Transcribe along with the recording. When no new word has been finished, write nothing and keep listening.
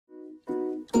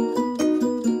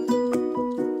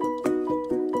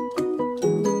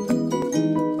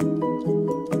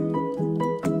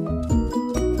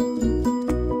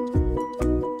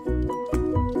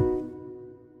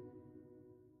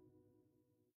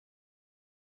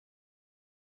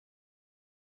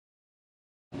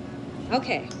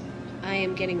Okay, I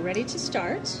am getting ready to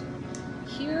start.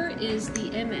 Here is the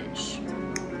image.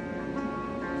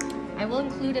 I will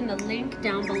include in the link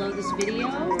down below this video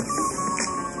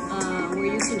where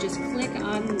you can just click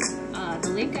on the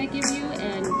link I give you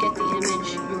and get the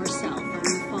image yourself on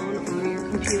your phone or your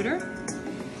computer.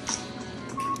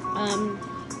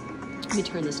 Let me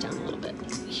turn this down a little bit.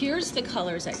 Here's the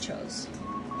colors I chose.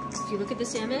 If you look at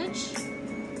this image,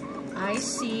 I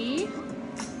see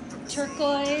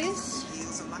turquoise,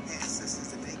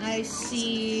 I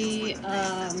see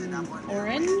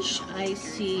orange, I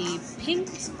see pink,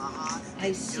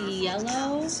 I see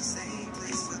yellow,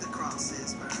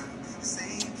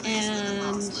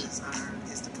 and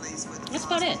that's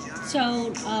about it.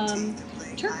 So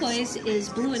turquoise is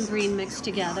blue and green mixed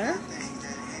together.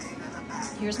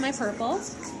 Here's my purple,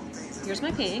 here's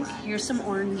my pink, here's some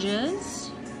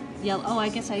oranges, yellow. Oh, I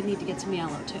guess I need to get some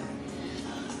yellow too.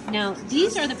 Now,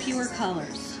 these are the pure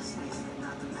colors.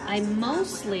 I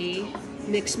mostly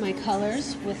mix my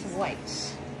colors with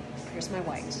white. Here's my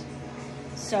white.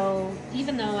 So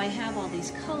even though I have all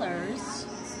these colors,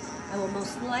 I will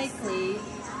most likely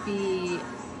be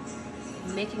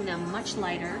making them much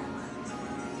lighter.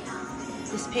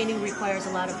 This painting requires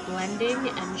a lot of blending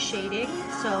and shading.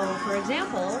 So for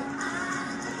example,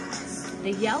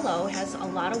 the yellow has a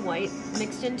lot of white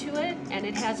mixed into it, and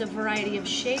it has a variety of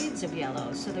shades of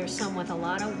yellow. So there's some with a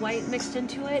lot of white mixed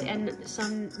into it and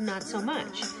some not so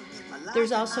much.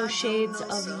 There's also shades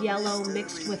of yellow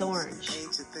mixed with orange.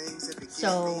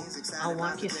 So I'll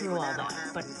walk you through all that.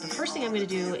 But the first thing I'm going to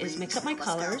do is mix up my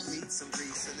colors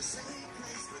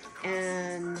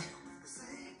and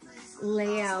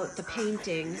lay out the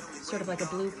painting sort of like a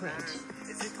blueprint,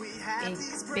 a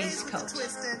base coat.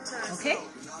 Okay?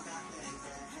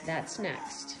 That's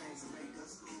next.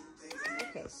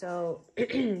 Okay, so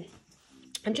I'm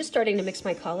just starting to mix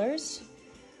my colors.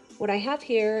 What I have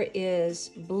here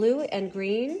is blue and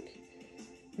green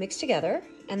mixed together,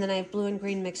 and then I have blue and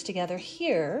green mixed together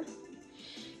here.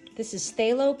 This is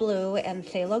phthalo blue and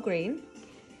phthalo green.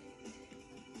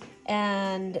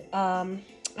 And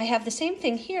I have the same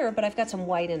thing here, but I've got some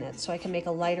white in it, so I can make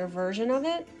a lighter version of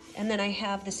it. And then I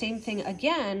have the same thing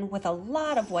again with a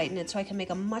lot of white in it, so I can make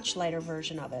a much lighter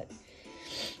version of it.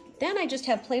 Then I just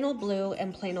have plain old blue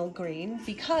and plain old green,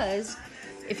 because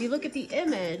if you look at the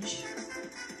image,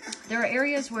 there are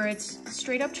areas where it's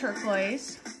straight up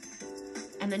turquoise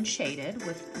and then shaded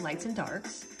with lights and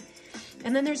darks.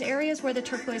 And then there's areas where the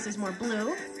turquoise is more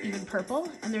blue, even purple,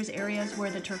 and there's areas where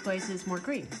the turquoise is more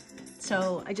green.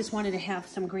 So I just wanted to have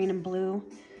some green and blue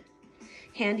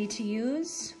handy to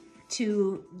use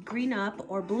to green up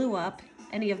or blue up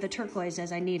any of the turquoise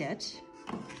as I need it.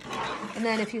 And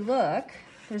then if you look,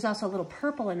 there's also a little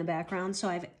purple in the background. So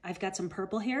I've got some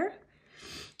purple here,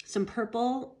 some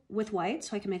purple with white,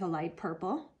 so I can make a light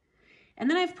purple. And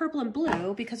then I have purple and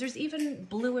blue because there's even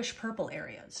bluish purple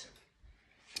areas.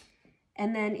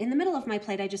 And then in the middle of my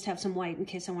plate, I just have some white in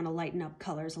case I want to lighten up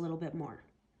colors a little bit more.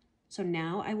 So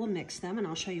now I will mix them and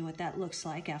I'll show you what that looks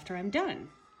like after I'm done.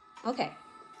 Okay,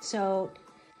 so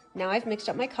now I've mixed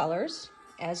up my colors.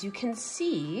 As you can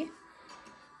see,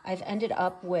 I've ended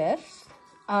up with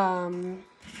the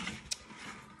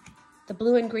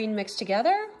blue and green mixed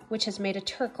together, which has made a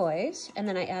turquoise. And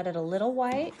then I added a little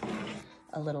white,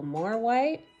 a little more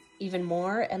white, even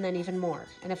more, and then even more.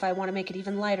 And if I want to make it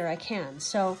even lighter, I can.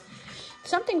 So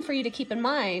something for you to keep in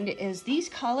mind is these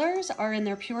colors are in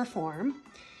their pure form.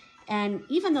 And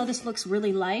even though this looks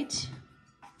really light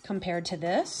compared to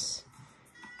this,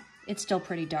 it's still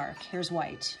pretty dark. Here's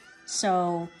white.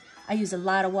 So I use a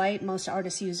lot of white. Most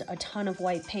artists use a ton of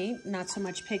white paint, not so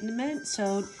much pigment.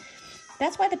 So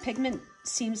that's why the pigment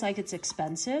seems like it's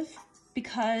expensive,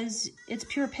 because it's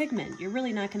pure pigment. You're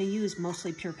really not going to use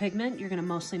mostly pure pigment. You're going to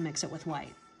mostly mix it with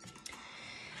white.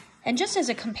 And just as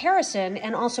a comparison,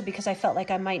 and also because I felt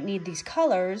like I might need these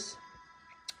colors,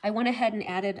 I went ahead and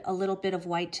added a little bit of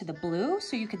white to the blue,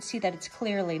 so you can see that it's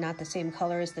clearly not the same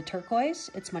color as the turquoise.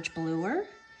 It's much bluer.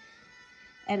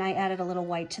 And I added a little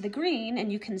white to the green,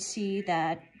 and you can see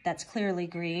that that's clearly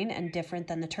green and different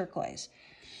than the turquoise.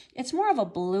 It's more of a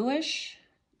bluish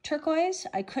turquoise.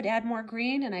 I could add more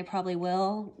green, and I probably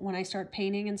will when I start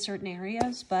painting in certain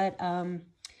areas, but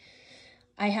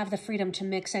I have the freedom to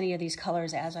mix any of these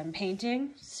colors as I'm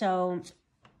painting. So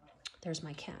there's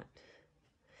my cat.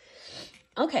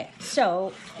 Okay,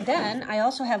 so then I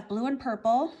also have blue and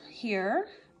purple here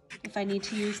if I need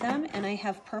to use them, and I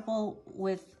have purple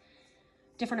with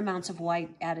different amounts of white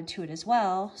added to it as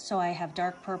well. So I have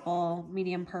dark purple,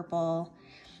 medium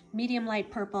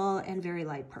light purple, and very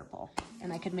light purple.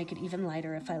 And I could make it even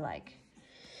lighter if I like.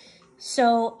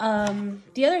 So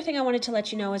the other thing I wanted to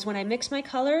let you know is when I mix my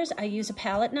colors, I use a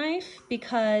palette knife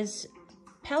because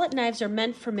palette knives are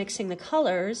meant for mixing the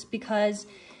colors, because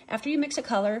after you mix a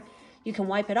color, you can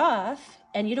wipe it off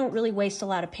and you don't really waste a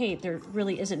lot of paint. There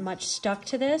really isn't much stuck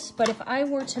to this. But if I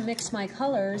were to mix my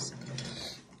colors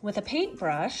with a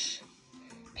paintbrush,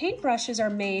 paintbrushes are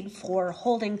made for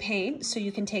holding paint, so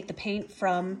you can take the paint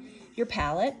from your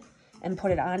palette and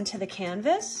put it onto the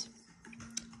canvas.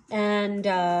 And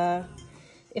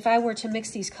if I were to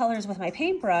mix these colors with my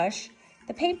paintbrush,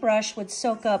 the paintbrush would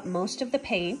soak up most of the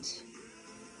paint,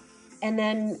 and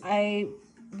then I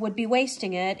would be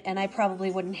wasting it, and I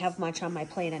probably wouldn't have much on my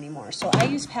plate anymore. So I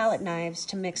use palette knives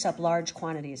to mix up large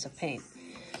quantities of paint.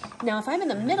 Now, if I'm in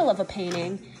the middle of a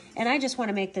painting and I just want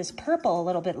to make this purple a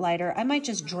little bit lighter, I might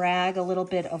just drag a little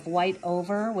bit of white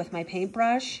over with my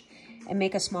paintbrush and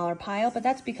make a smaller pile, but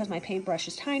that's because my paintbrush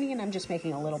is tiny and I'm just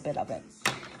making a little bit of it.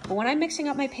 But when I'm mixing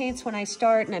up my paints, when I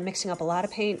start and I'm mixing up a lot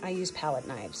of paint, I use palette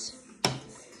knives.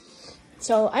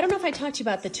 So I don't know if I taught you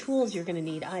about the tools you're going to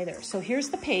need either. So here's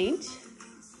the paint.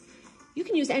 You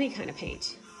can use any kind of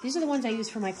paint. These are the ones I use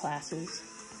for my classes.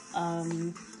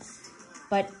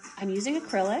 But I'm using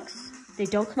acrylics. They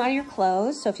don't come out of your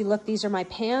clothes. So if you look, these are my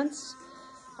pants.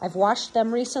 I've washed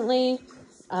them recently.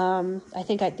 I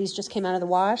think these just came out of the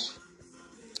wash.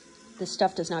 This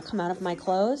stuff does not come out of my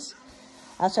clothes.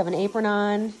 I also have an apron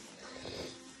on.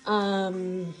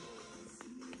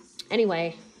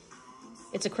 Anyway,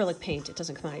 it's acrylic paint. It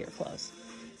doesn't come out of your clothes.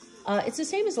 It's the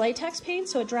same as latex paint,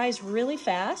 so it dries really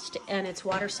fast and it's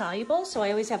water soluble. So I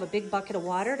always have a big bucket of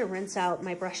water to rinse out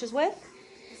my brushes with.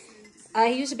 I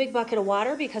use a big bucket of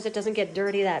water because it doesn't get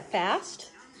dirty that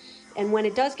fast. And when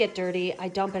it does get dirty, I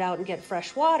dump it out and get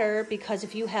fresh water, because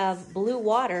if you have blue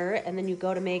water and then you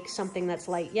go to make something that's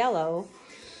light yellow,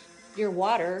 your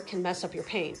water can mess up your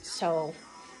paint. So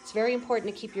it's very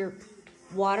important to keep your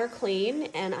water clean,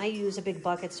 and I use a big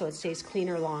bucket so it stays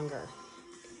cleaner longer.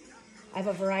 I have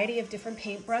a variety of different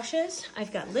paint brushes.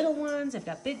 I've got little ones, I've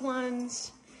got big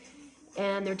ones,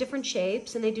 and they're different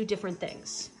shapes and they do different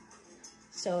things.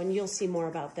 So, and you'll see more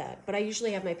about that. But I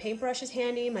usually have my paintbrushes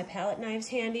handy, my palette knives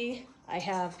handy. I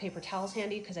have paper towels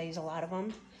handy because I use a lot of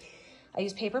them. I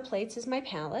use paper plates as my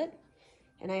palette,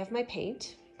 and I have my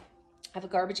paint. I have a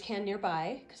garbage can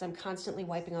nearby because I'm constantly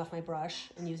wiping off my brush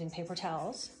and using paper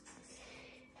towels.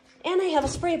 And I have a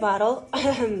spray bottle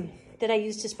that I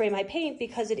use to spray my paint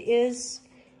because it is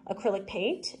acrylic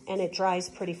paint and it dries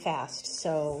pretty fast.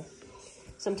 So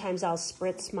sometimes I'll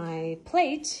spritz my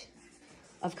plate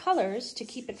of colors to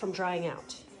keep it from drying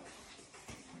out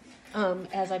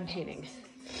as I'm painting.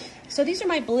 So these are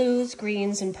my blues,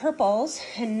 greens, and purples.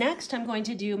 And next I'm going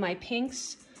to do my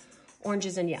pinks,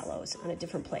 oranges, and yellows on a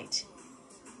different plate.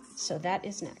 So that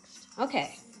is next.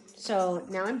 Okay, so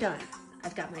now I'm done.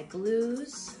 I've got my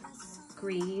blues,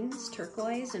 greens,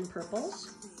 turquoise, and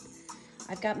purples.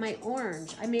 I've got my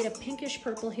orange. I made a pinkish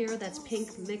purple here that's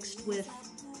pink mixed with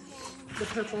the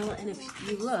purple, and if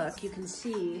you look, you can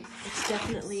see it's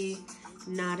definitely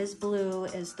not as blue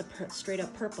as the straight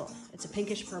up purple. It's a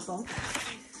pinkish purple.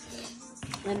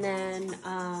 And then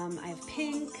I have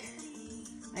pink,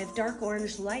 I have dark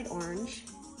orange, light orange,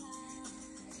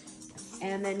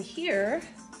 and then here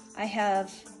I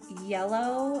have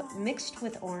yellow mixed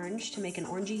with orange to make an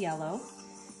orangey yellow,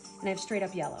 and I have straight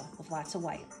up yellow with lots of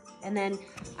white. And then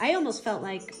I almost felt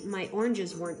like my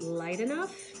oranges weren't light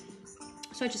enough,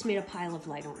 so I just made a pile of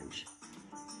light orange.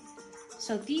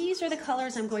 So these are the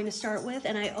colors I'm going to start with,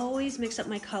 and I always mix up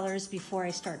my colors before I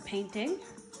start painting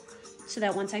so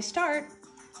that once I start,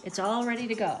 it's all ready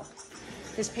to go.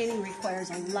 This painting requires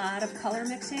a lot of color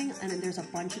mixing, and there's a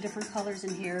bunch of different colors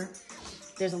in here.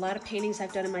 There's a lot of paintings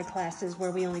I've done in my classes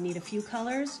where we only need a few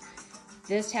colors.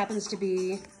 This happens to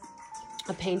be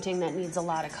a painting that needs a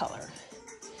lot of color.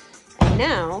 And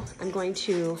now I'm going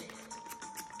to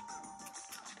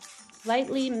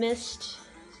lightly mist,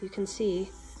 so you can see,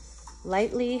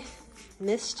 lightly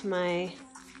mist my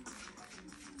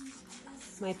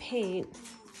paint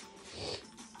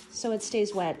so it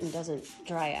stays wet and doesn't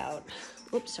dry out.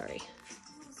 Oops, sorry.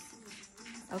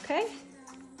 Okay,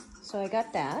 so I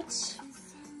got that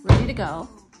ready to go.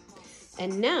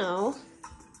 And now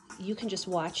you can just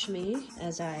watch me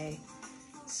as I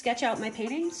sketch out my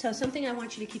painting. So something I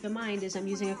want you to keep in mind is I'm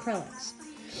using acrylics.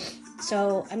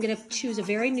 So I'm gonna choose a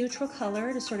very neutral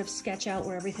color to sort of sketch out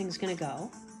where everything's gonna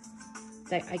go,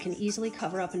 that I can easily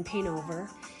cover up and paint over.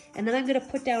 And then I'm gonna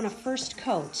put down a first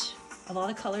coat of all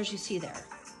the colors you see there.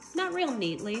 Not real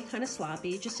neatly, kind of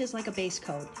sloppy, just as like a base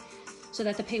coat, so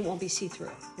that the paint won't be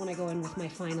see-through when I go in with my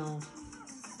final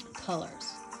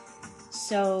colors.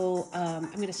 So I'm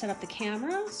going to set up the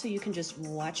camera so you can just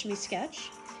watch me sketch.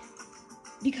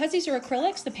 Because these are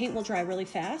acrylics, the paint will dry really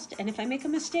fast, and if I make a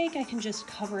mistake, I can just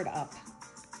cover it up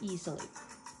easily.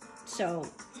 So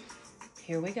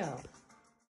here we go.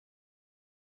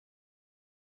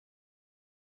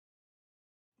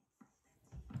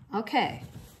 Okay,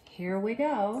 here we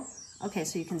go. Okay,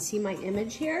 so you can see my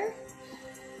image here,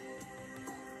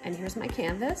 and here's my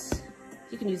canvas.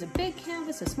 You can use a big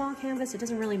canvas, a small canvas, it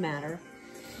doesn't really matter.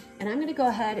 And I'm gonna go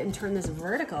ahead and turn this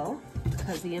vertical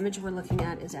because the image we're looking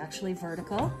at is actually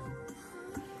vertical.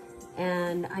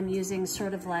 And I'm using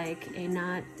sort of like a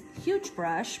not huge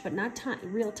brush, but not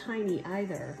real tiny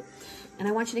either. And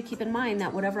I want you to keep in mind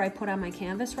that whatever I put on my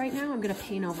canvas right now, I'm gonna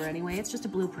paint over anyway. It's just a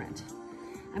blueprint.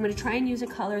 I'm gonna try and use a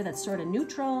color that's sort of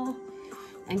neutral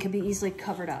and can be easily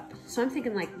covered up. So I'm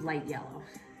thinking like light yellow,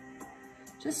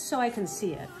 just so I can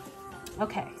see it.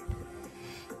 Okay,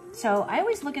 so I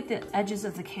always look at the edges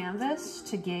of the canvas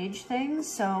to gauge things.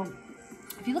 So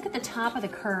if you look at the top of the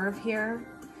curve here,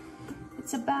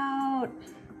 it's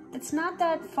not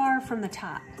that far from the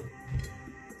top.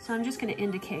 So I'm just gonna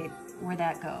indicate where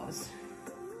that goes.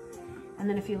 And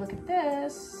then if you look at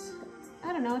this,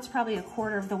 I don't know, it's probably a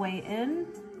quarter of the way in.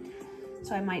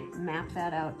 So I might map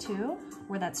that out too,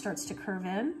 where that starts to curve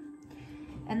in.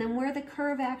 And then where the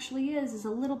curve actually is a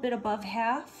little bit above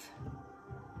half,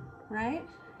 right?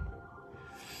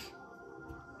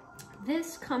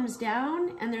 This comes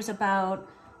down and there's about,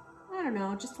 I don't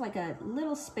know, just like a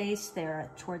little space there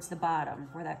towards the bottom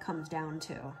where that comes down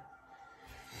to.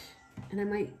 And I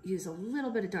might use a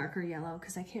little bit of darker yellow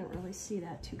because I can't really see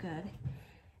that too good.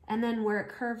 And then where it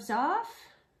curves off,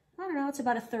 I don't know, it's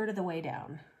about a third of the way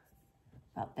down,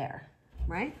 about there,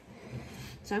 right?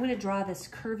 So I'm going to draw this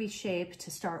curvy shape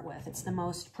to start with. It's the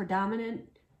most predominant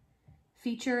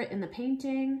feature in the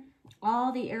painting.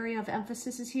 All the area of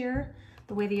emphasis is here.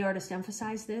 The way the artist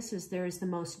emphasized this is there's the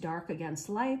most dark against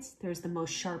lights, there's the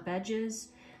most sharp edges,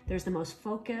 there's the most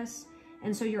focus,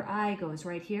 and so your eye goes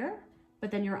right here, but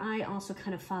then your eye also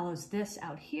kind of follows this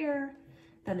out here,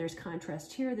 then there's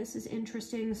contrast here. This is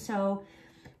interesting. So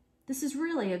this is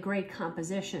really a great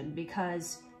composition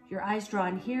because your eye's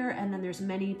drawn here and then there's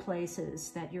many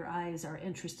places that your eyes are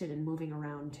interested in moving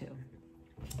around to.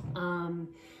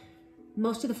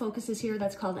 Most of the focus is here,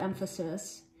 that's called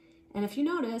emphasis. And if you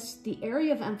notice, the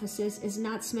area of emphasis is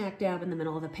not smack dab in the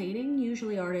middle of the painting.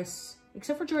 Usually artists,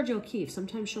 except for Georgia O'Keeffe,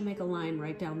 sometimes she'll make a line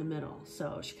right down the middle.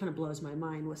 So she kind of blows my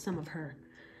mind with some of her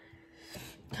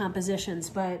compositions.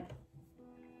 But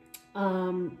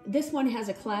this one has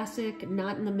a classic,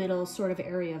 not in the middle sort of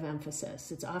area of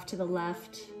emphasis. It's off to the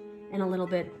left and a little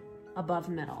bit above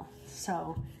middle.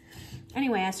 So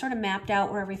anyway, I sort of mapped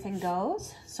out where everything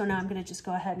goes. So now I'm going to just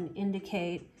go ahead and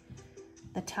indicate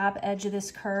the top edge of this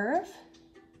curve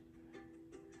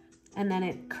and then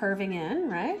it curving in,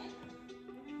 right?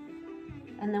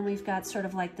 And then we've got sort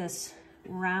of like this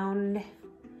round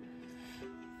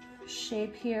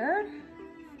shape here.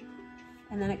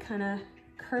 And then it kind of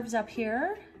curves up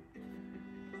here,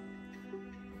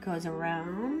 goes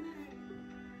around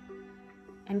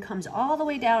and comes all the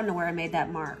way down to where I made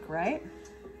that mark, right?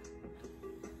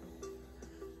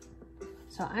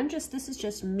 So this is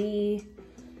just me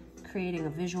creating a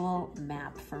visual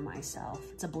map for myself.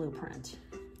 It's a blueprint.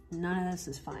 None of this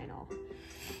is final.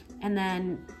 And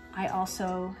then I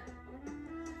also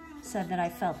said that I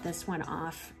felt this went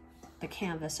off the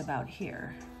canvas about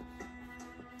here.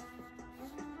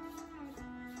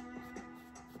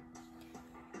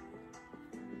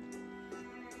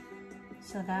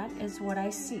 So that is what I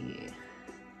see.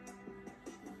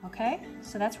 Okay,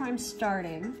 so that's where I'm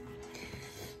starting.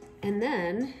 And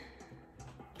then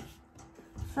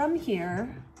from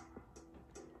here,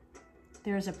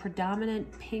 there's a predominant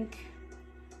pink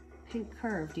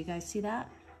curve. Do you guys see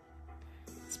that?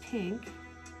 It's pink.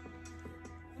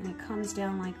 And it comes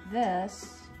down like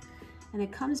this. And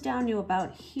it comes down to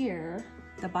about here,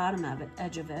 the bottom of it,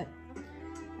 edge of it.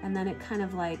 And then it kind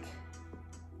of like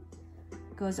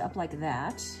goes up like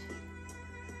that,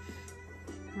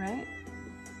 right?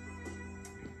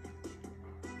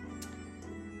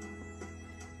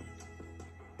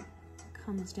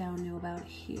 Comes down to about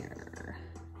here.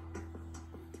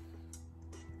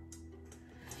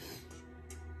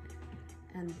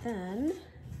 And then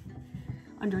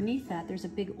underneath that, there's a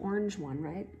big orange one,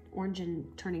 right? Orange and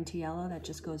turning to yellow that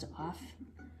just goes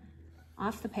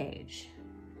off the page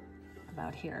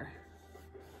about here.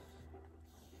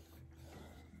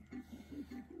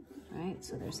 Right,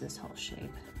 so there's this whole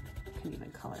shape. I can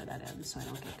even color that in so I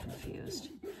don't get confused.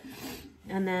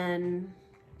 And then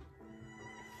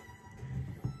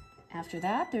after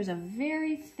that, there's a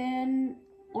very thin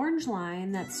orange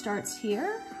line that starts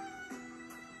here.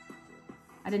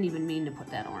 I didn't even mean to put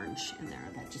that orange in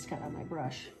there. That just got on my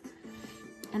brush.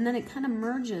 And then it kind of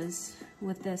merges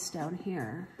with this down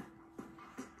here.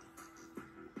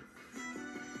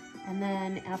 And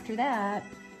then after that,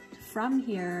 from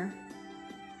here,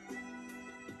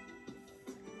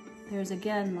 there's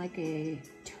again like a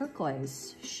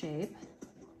turquoise shape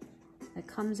that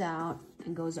comes out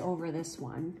and goes over this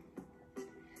one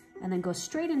and then goes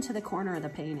straight into the corner of the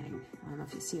painting. I don't know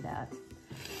if you see that.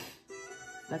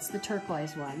 That's the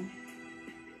turquoise one.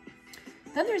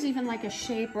 Then there's even like a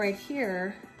shape right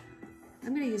here.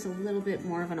 I'm gonna use a little bit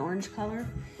more of an orange color,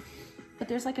 but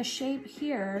there's like a shape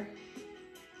here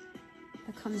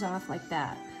that comes off like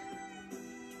that.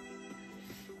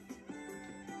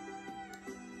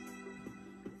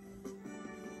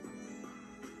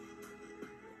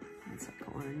 It's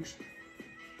like orange.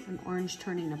 An orange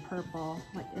turning to purple.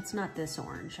 Like, it's not this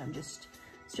orange, it's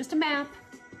just a map.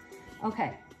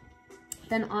 Okay,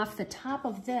 then off the top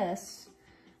of this,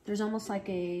 there's almost like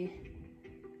a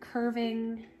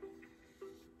curving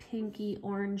pinky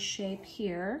orange shape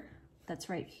here. That's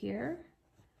right here.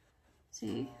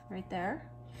 See, right there.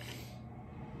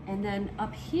 And then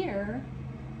up here,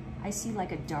 I see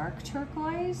like a dark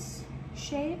turquoise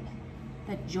shape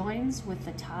that joins with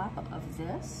the top of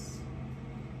this.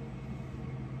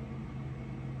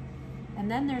 And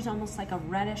then there's almost like a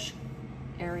reddish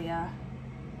area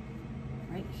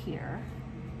right here.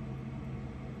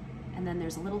 And then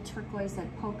there's a little turquoise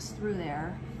that pokes through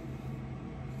there.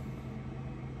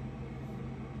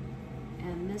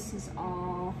 And this is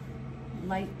all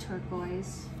light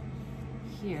turquoise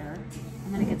here.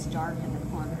 And then it gets dark in the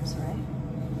corners, right?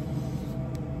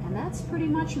 And that's pretty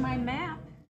much my map.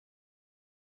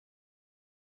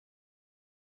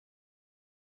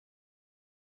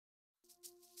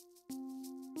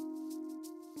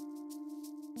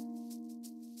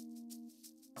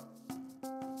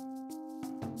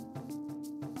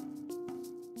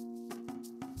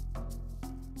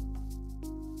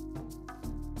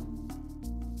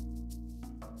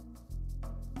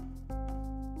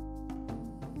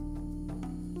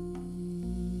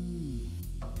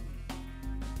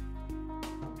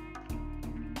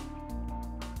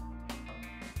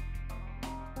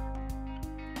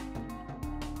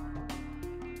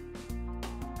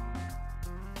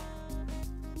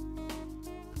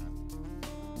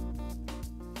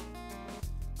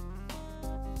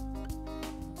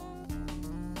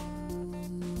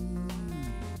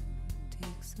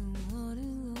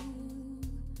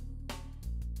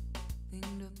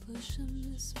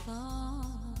 This far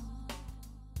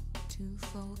to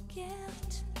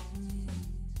forget me,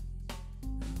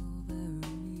 the very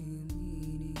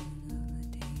meaning of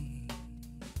the day.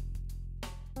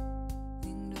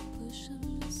 Thing to push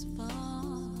 'em this far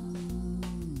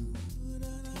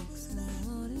takes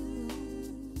someone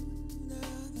to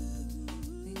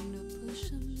thing to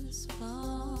push 'em this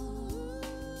far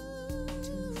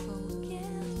to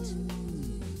forget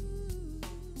me.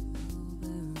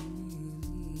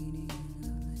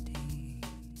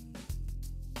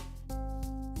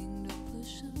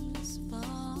 Push 'em this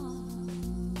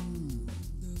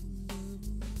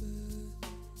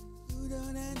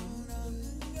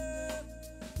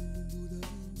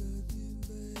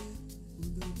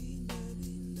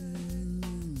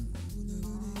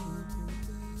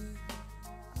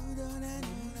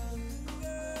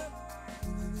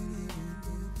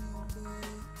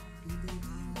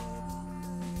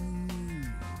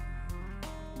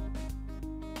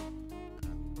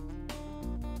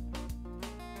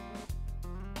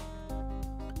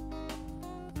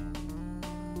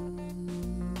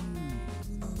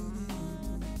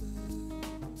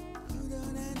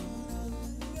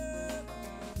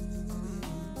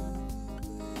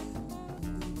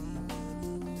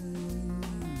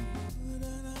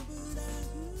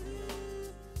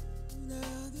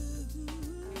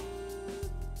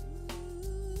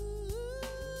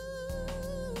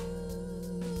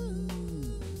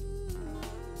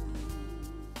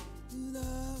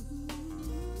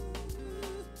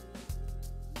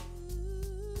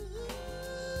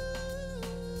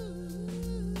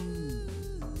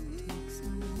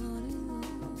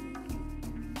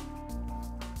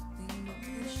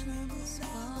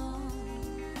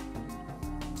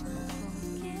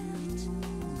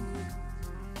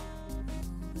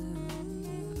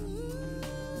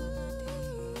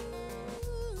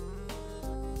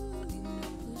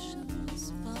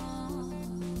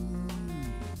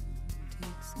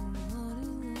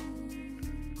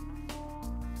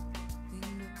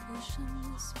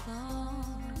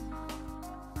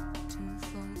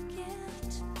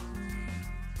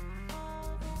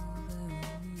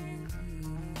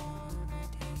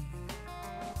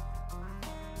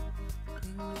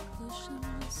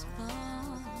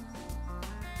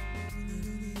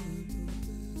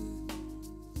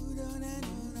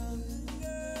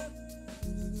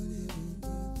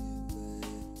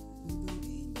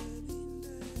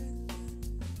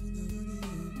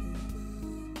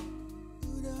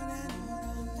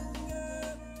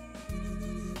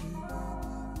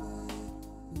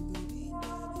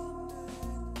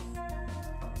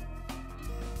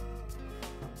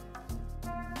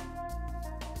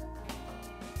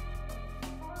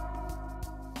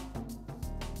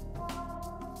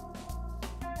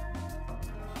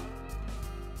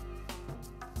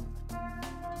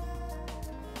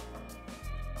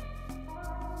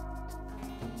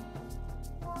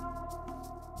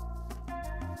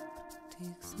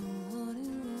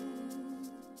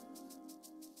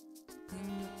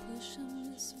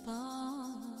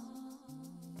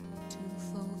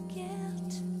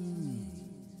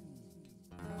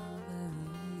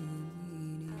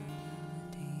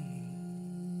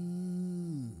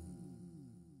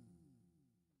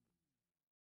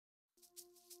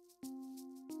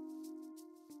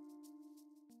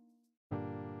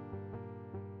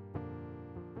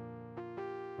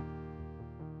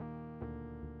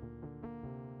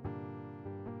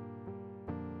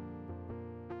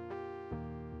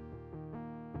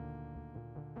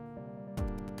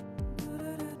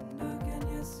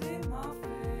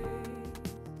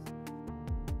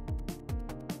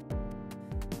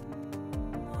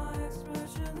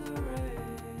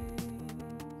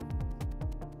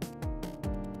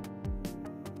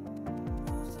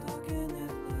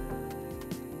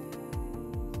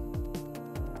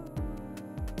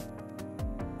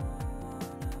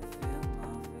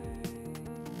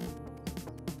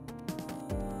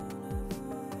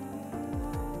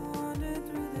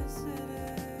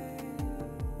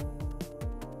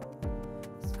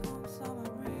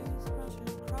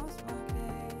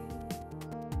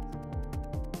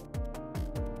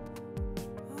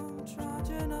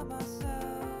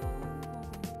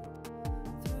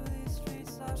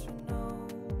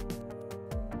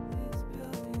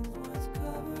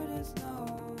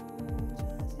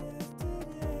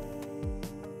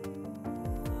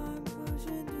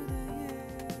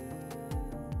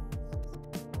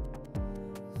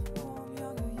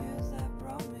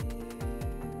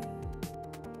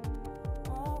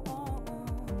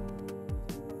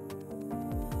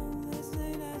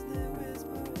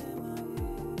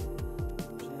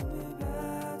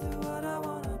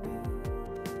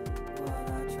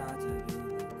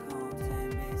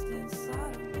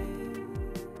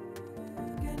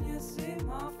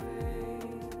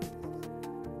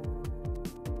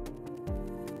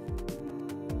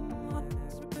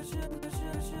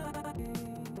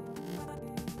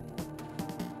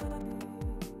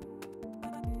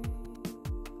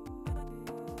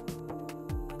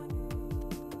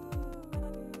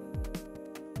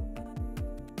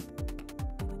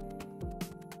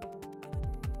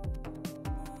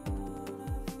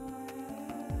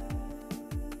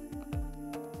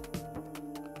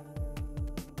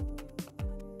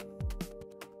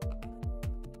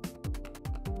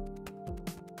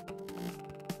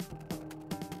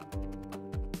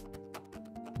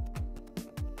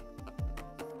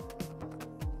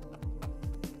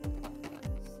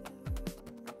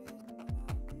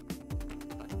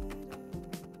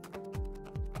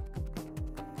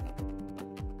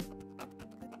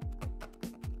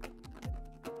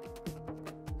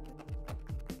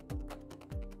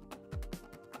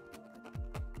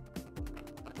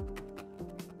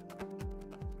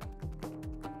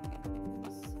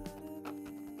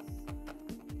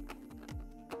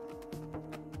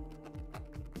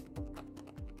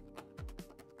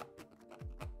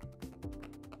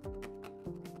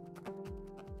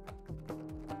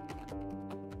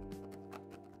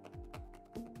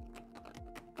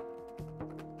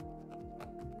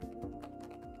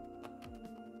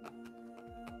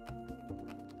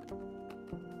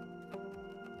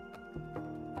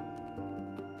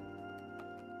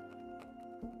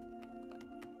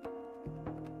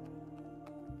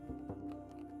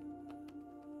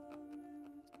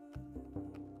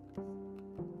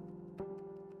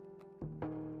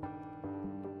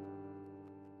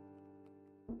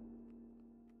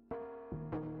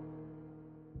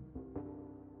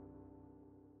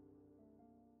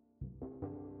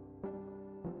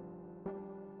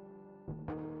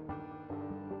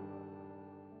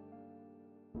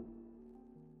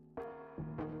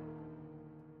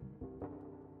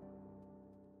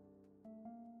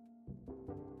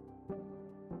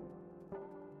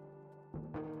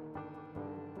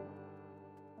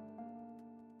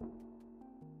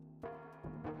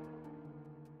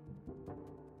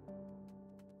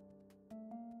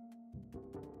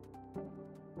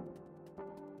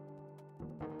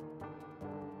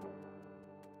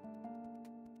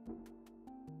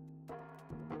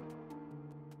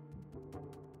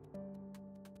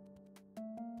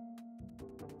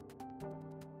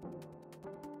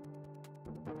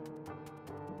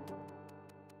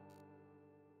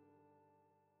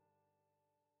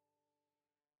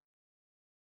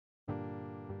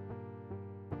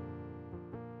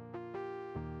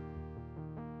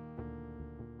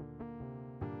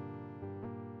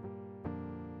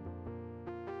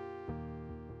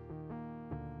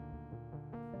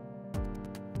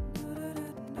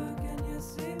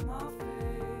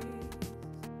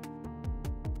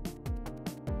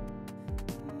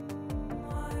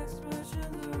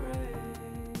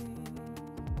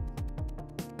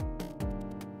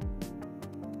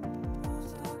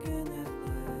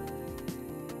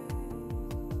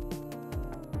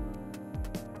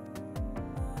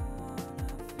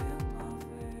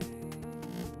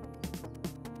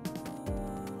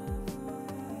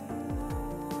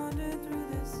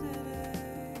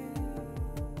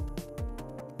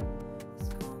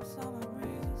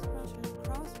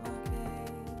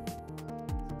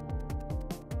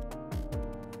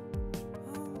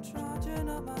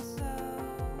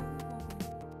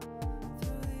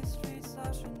Through these streets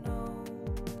I should know.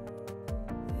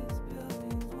 These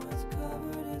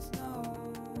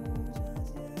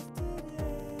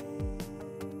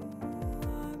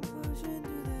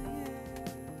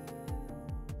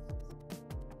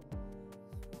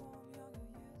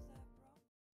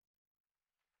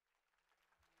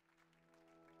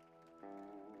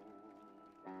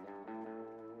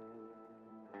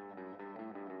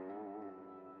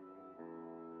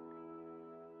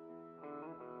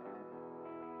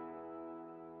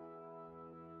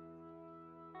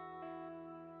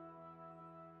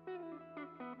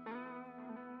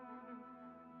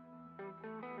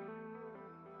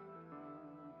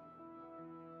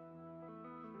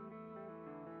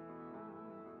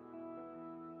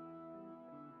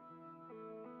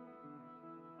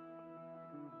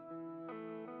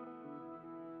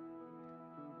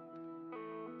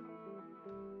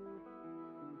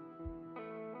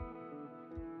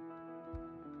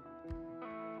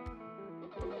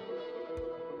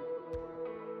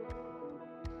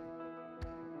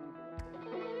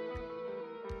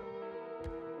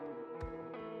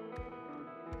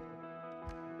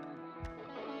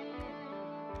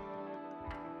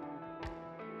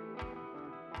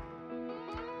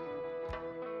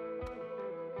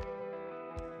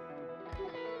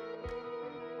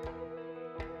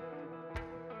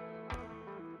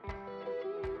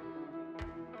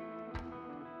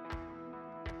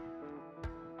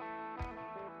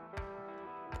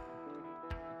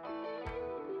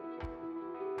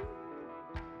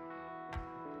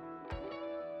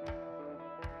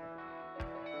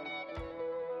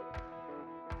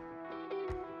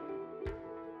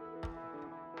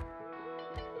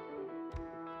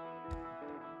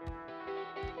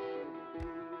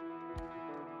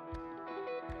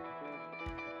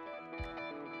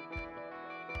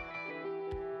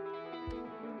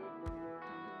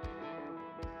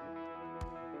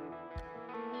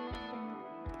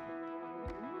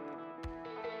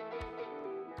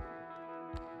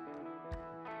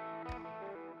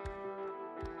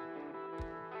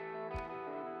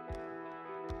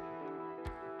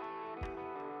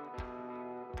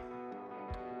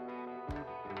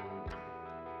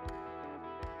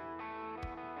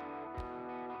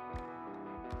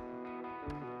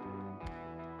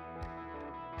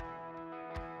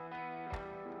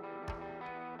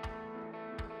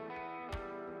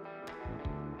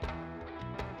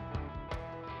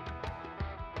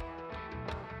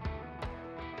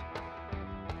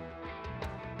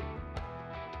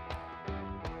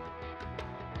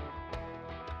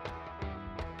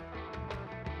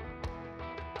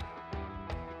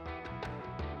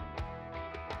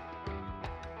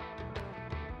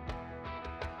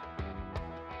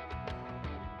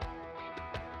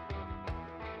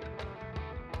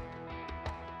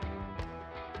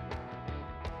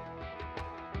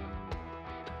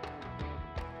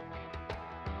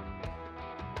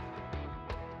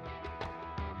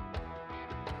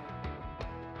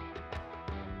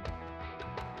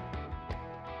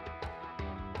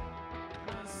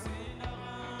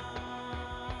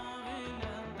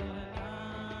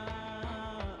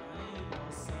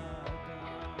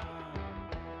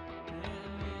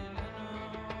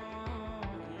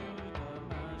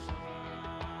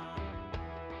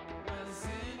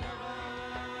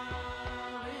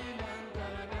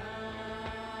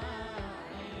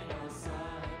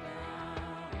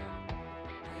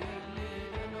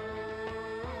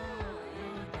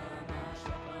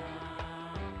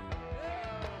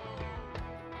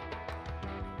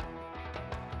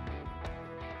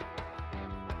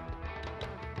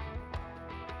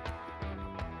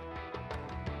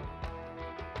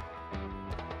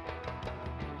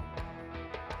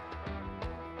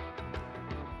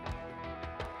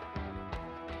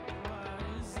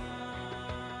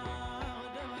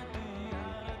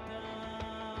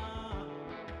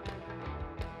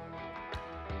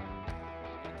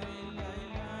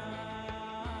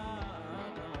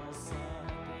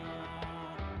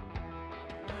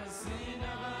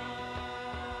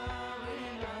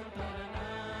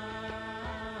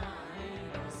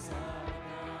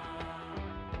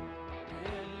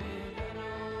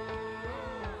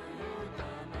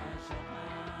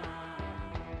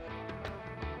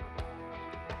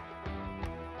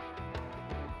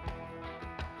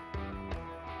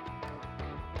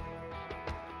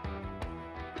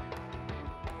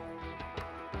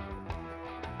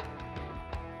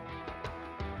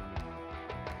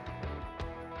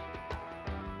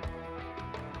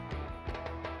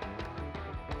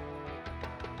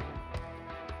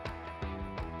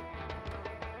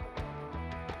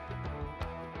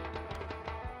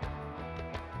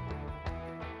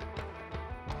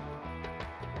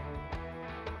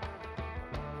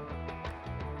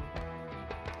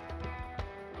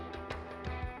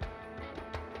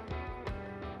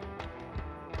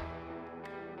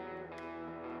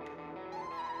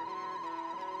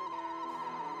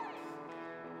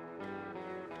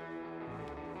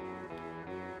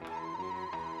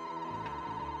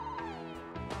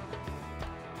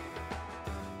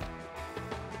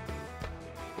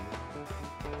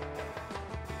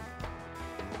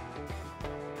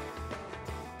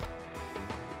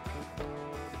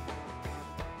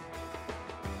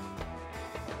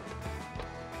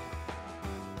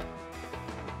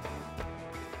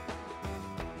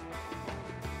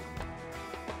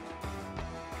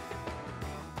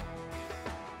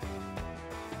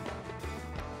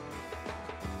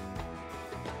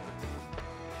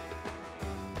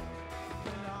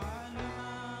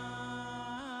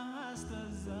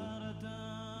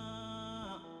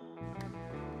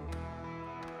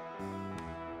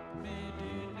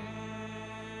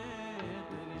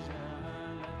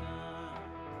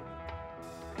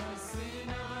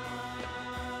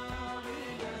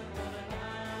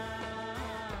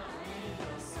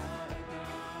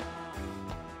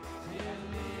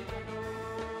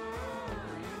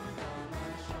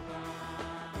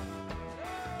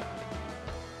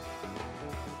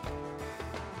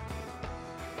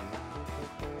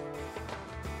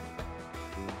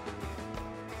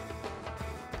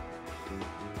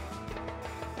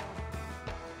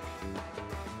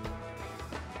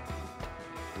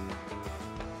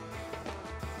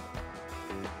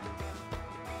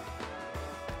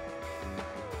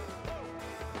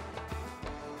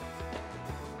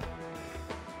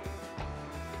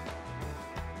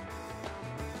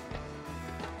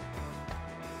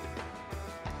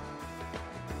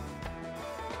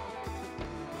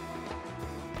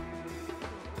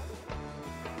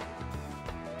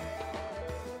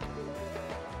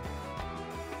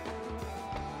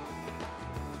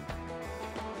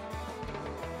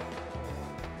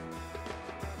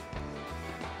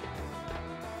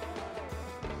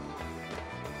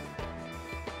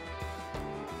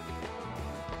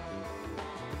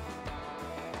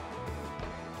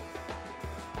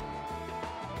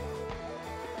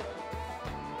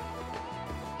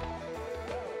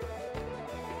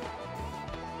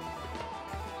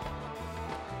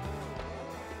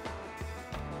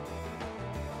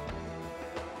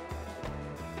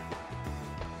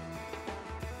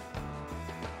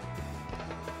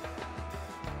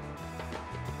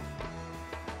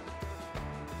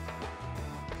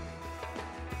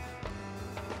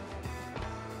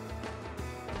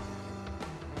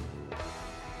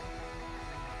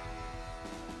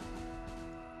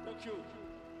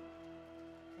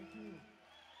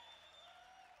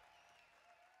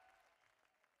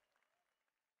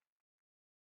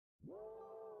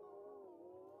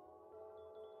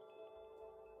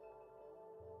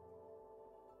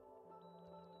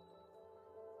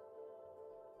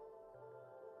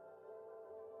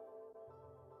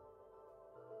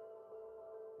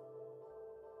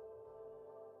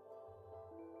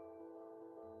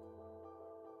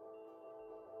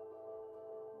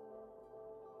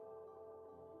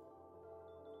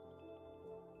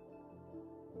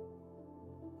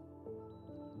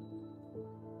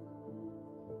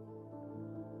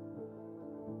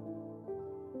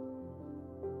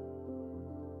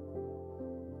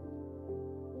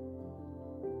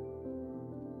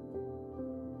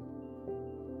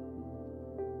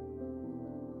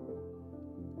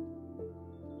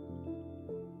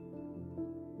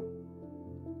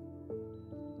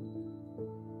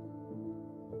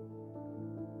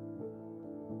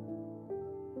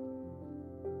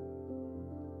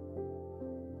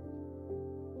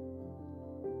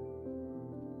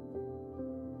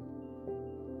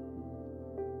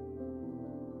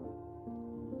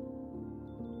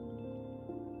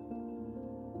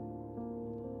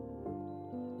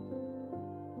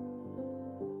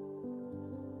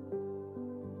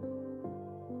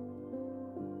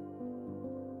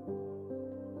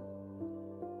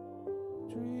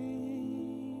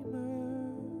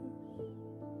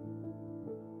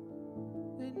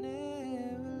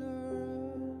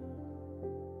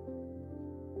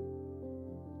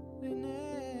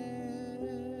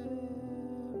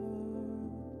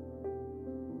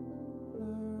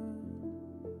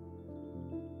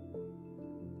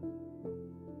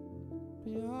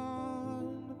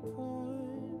beyond the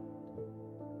point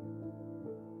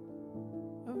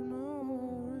of no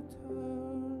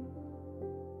return,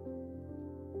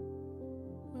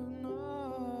 of no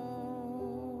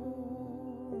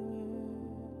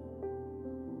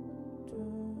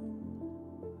return.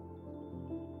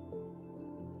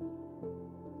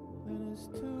 Then it's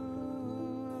too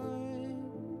late.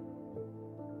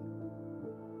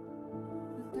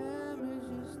 The damage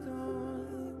is done.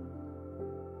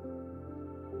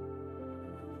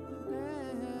 The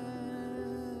damage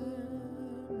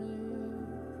is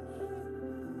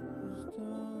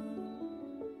done.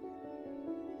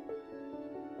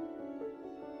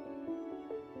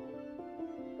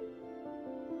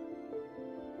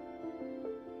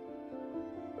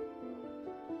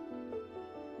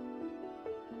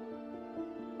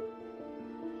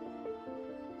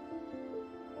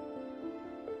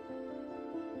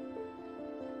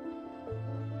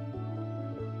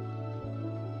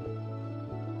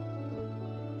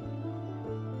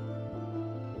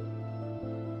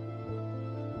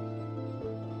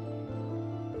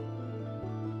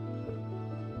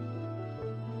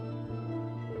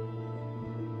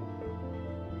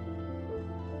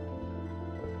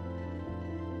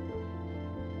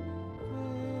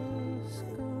 This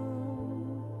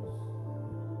goes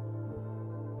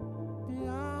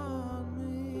beyond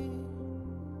me,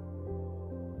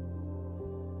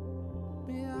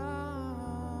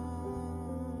 beyond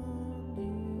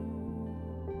you.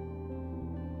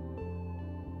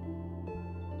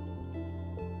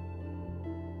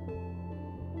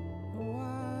 A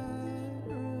wide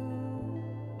room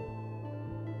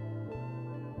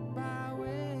by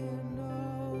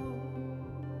window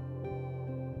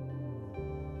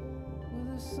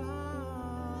with a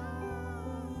sound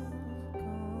comes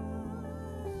through.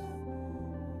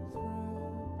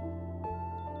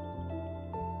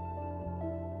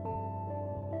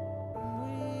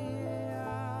 We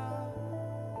are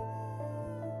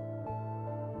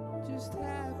just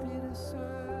happy to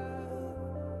serve,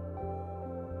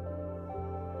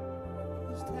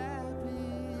 just happy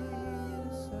to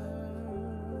serve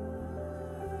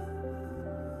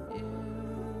you.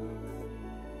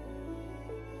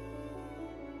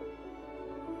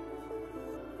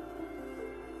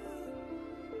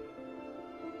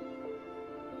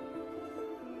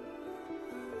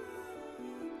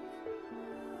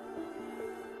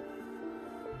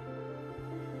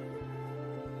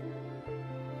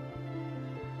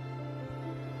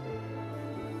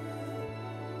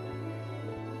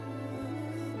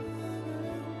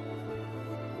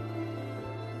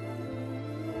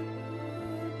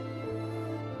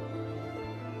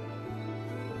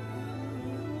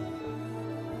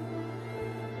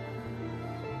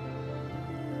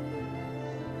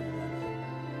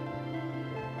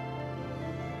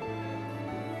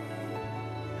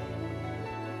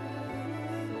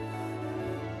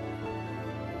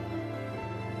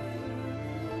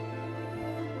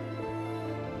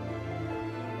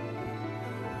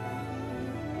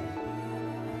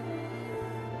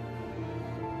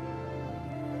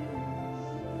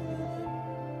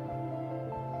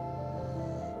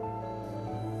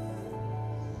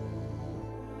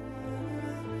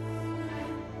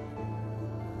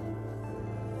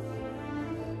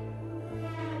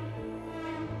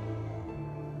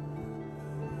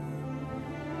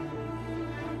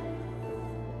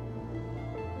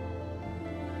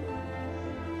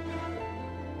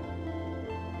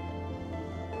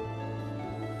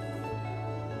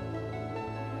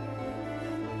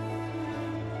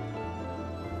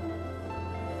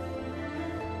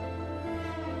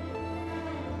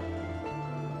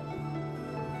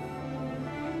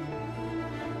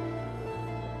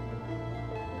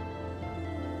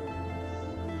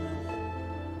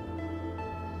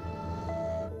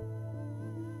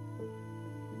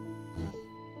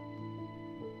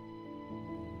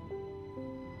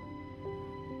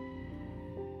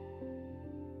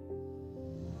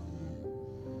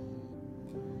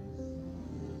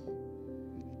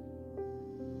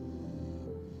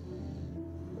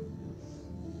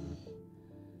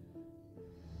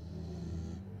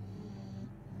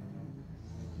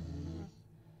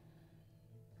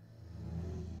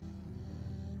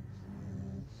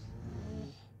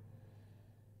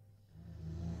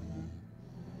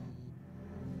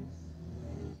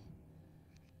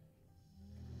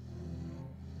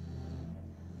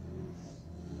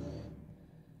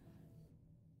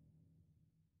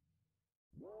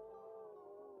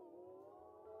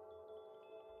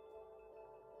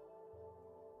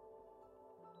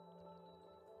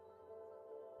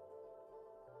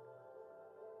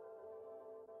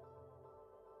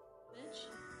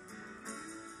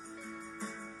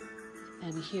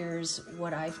 And here's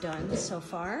what I've done so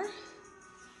far.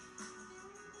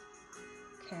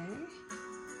 Okay,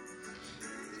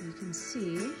 so you can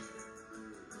see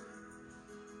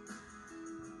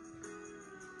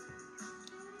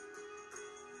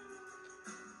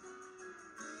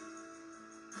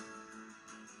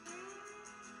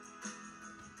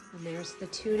and there's the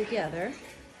two together.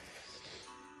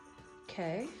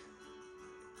 Okay,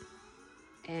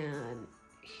 and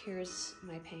here's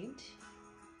my paint,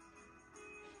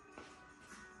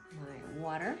 my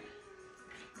water.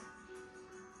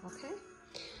 Okay,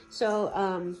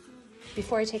 so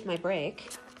before I take my break,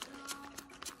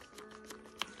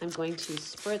 I'm going to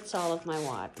spritz all of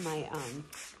my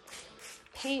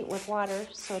paint with water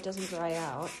so it doesn't dry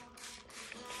out.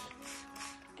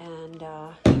 And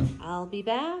I'll be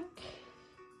back.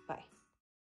 Bye.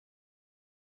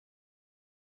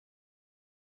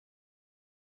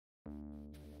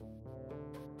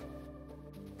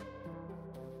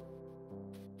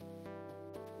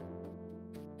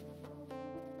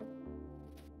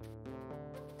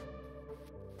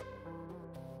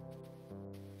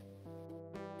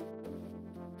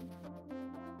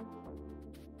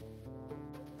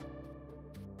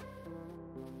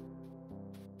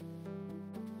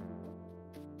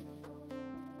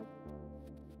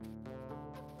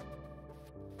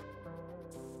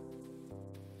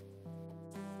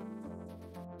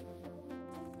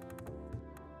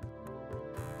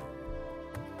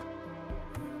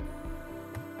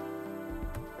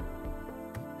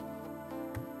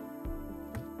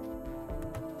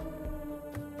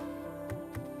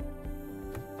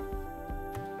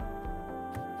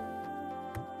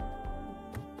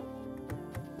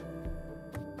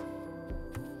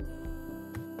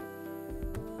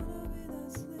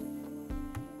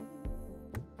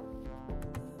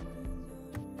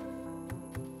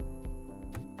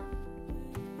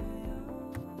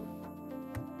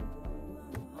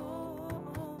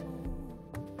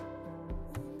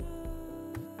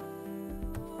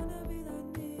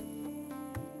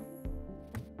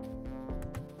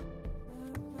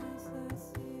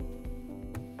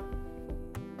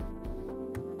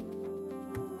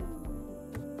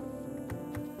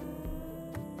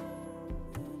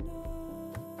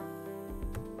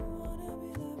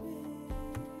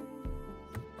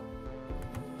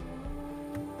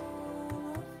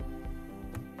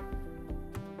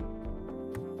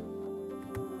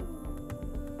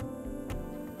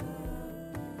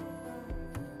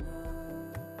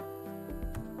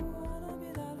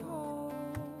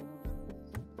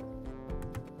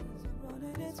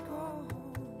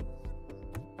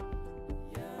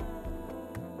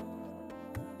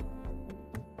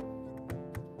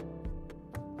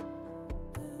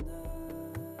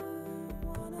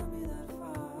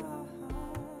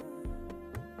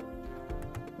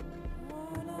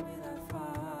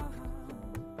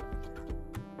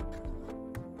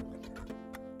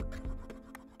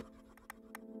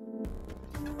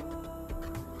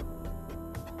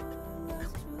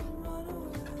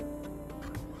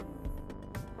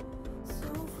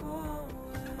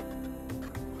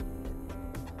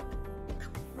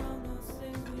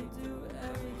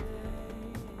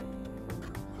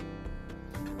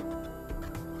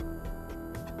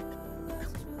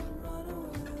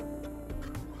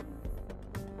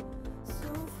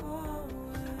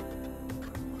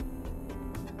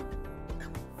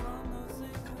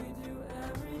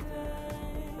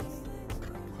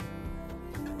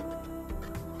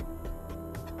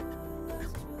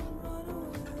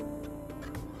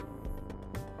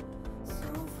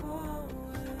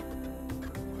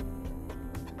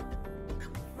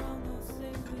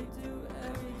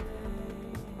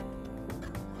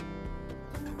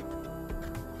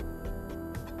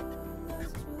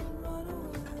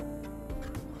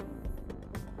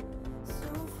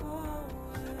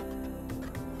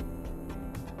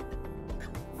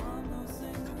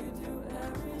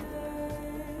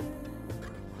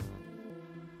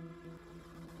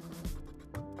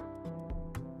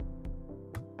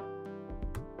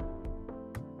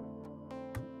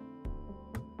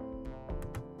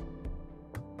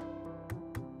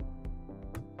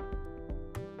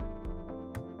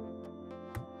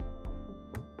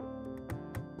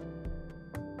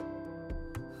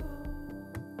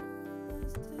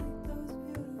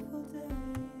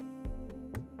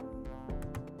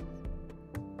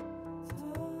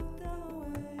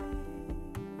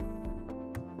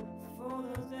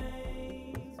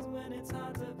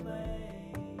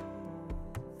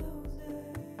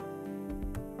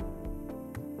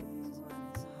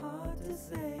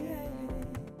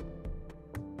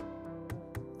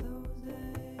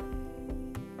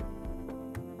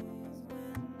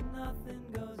 Nothing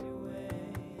goes your way.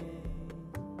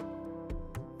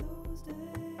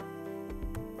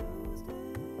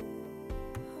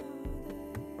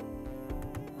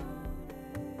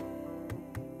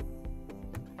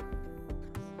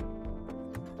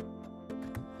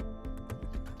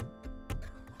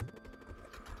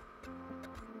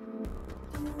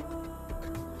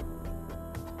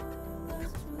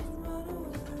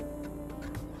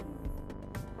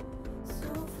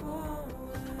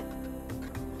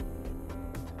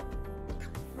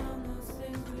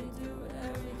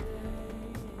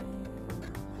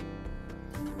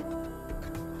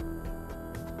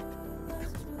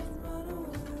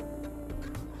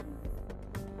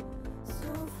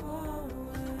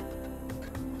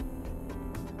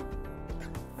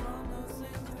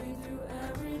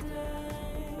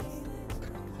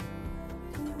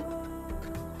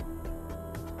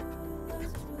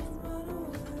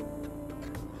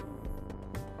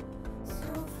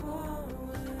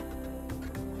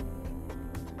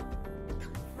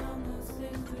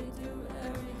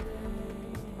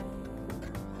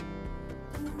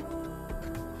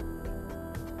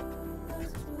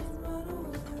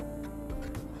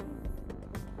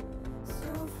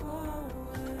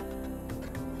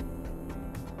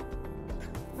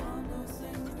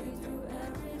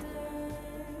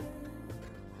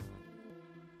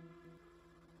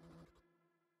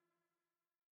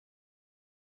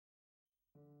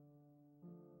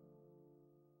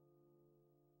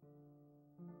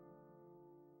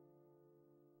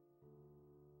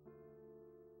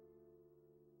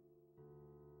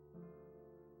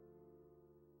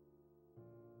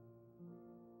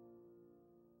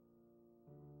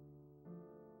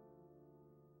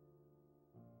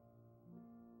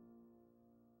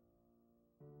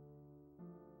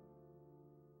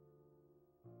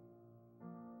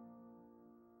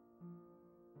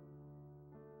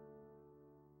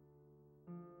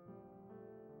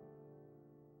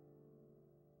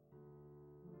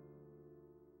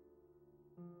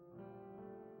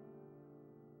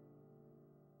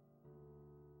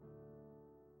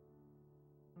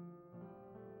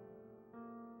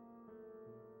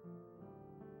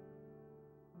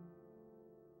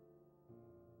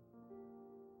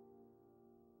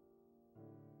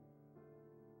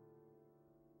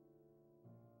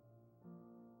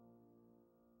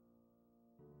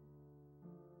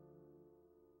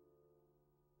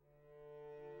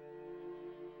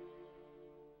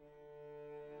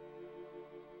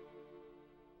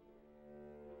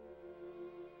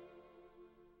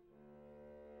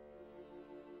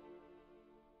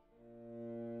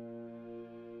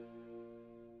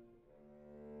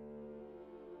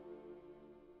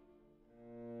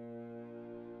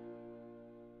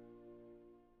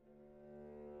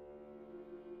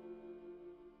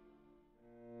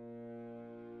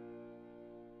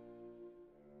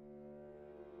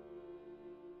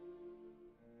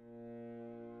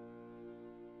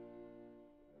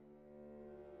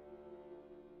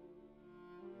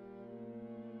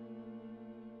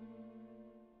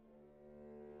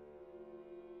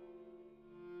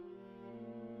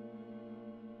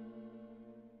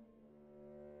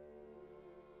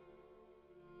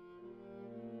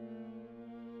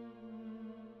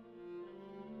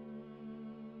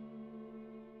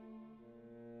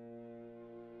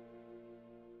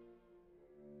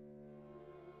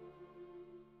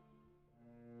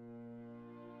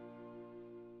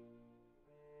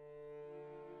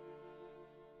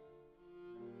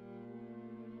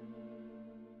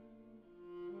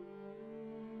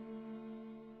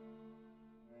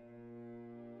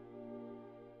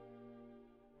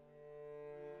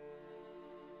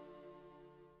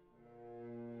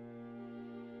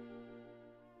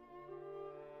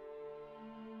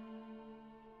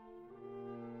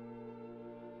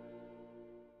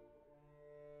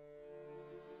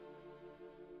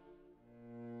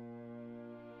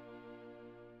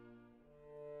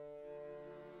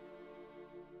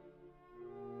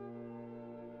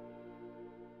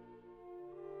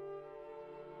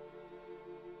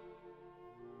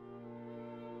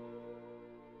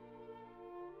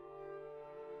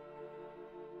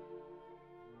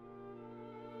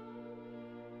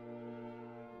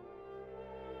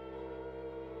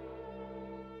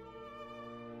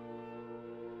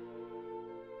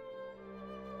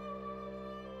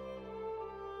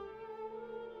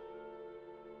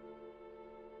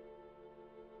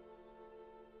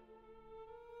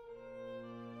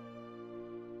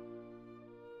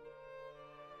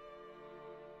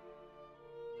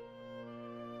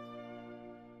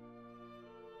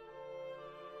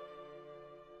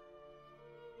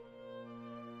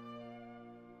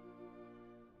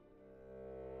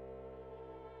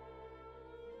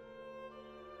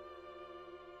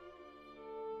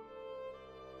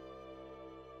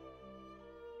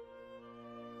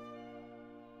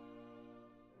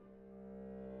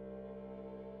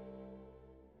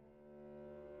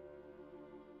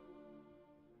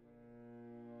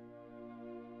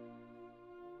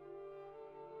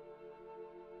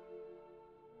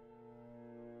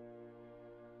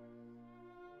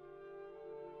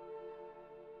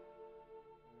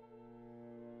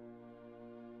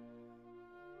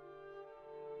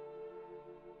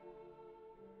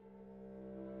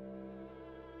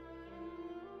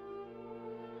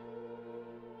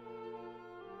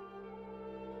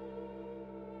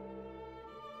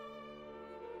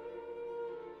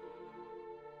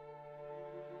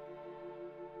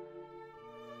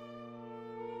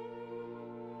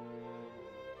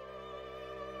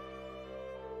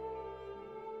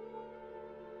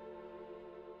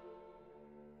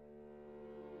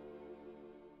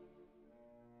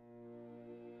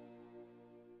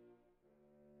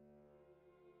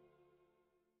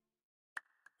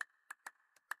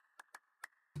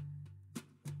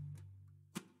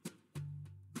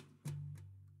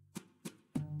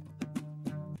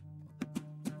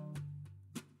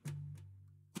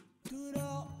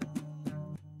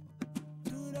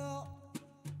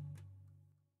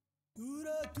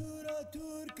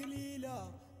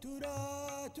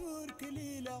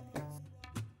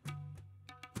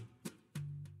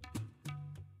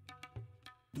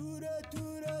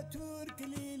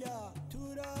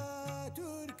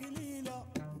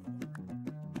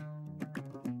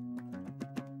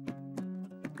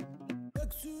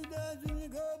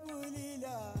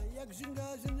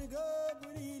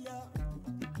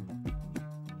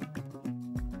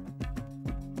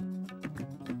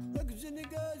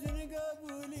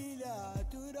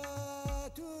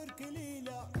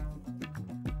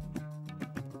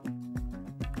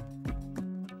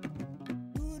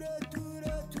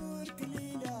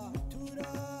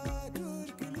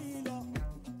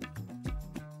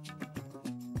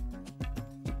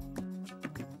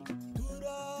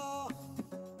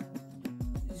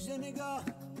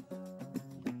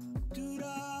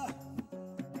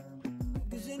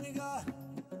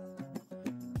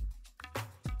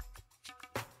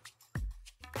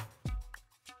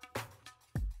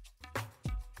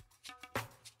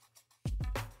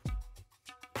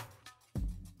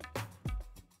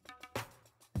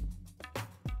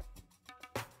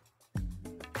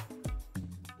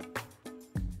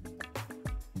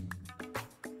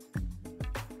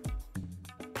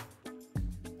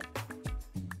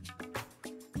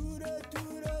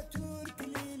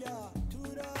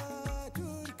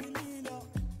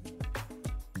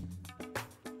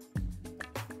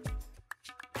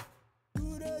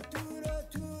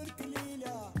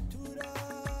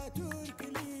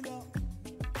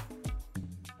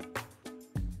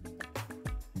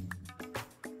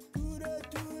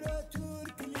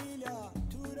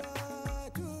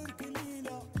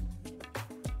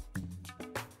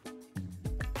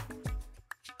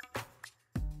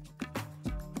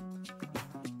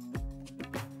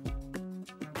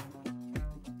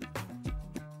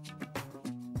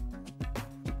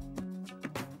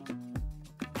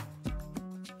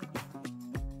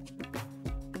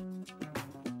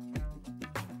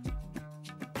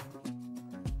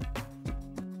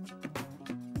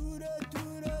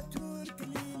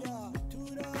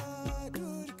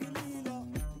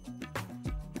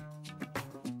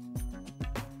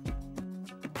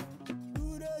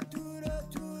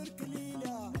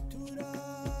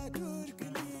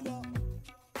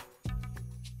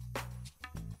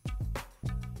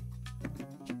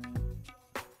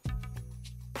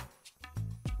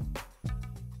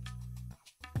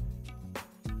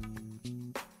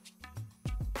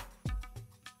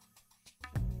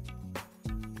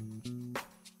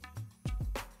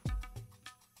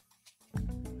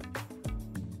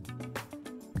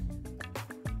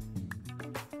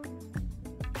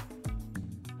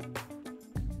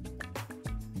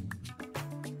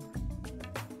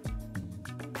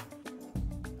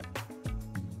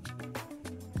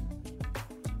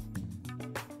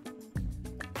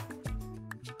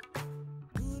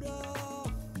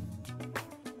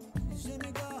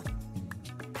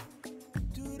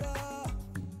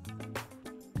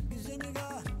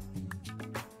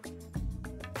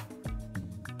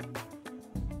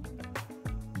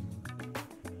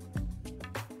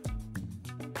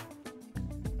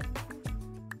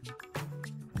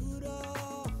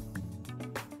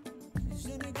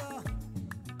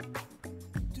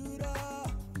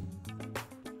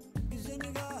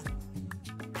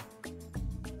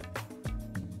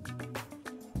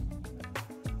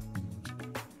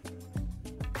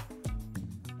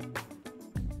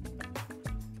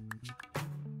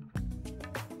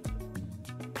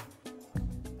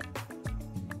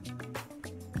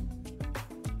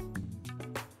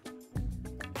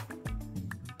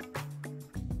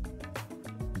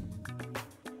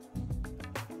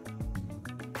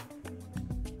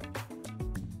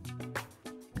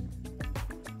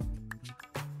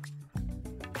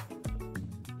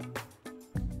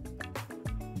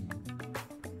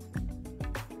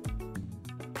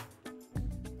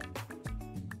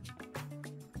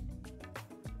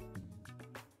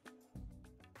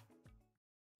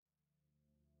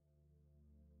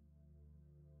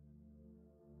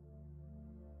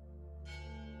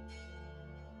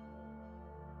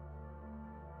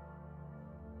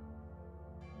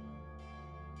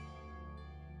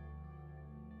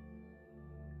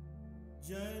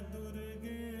 Jai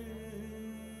Durge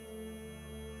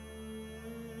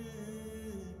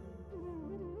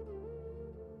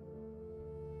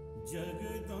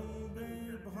Jagdambe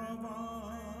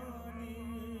Bhavani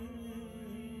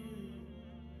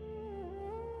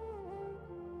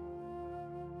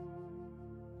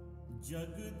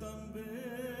Jagdambe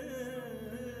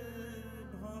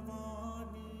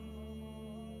Bhavani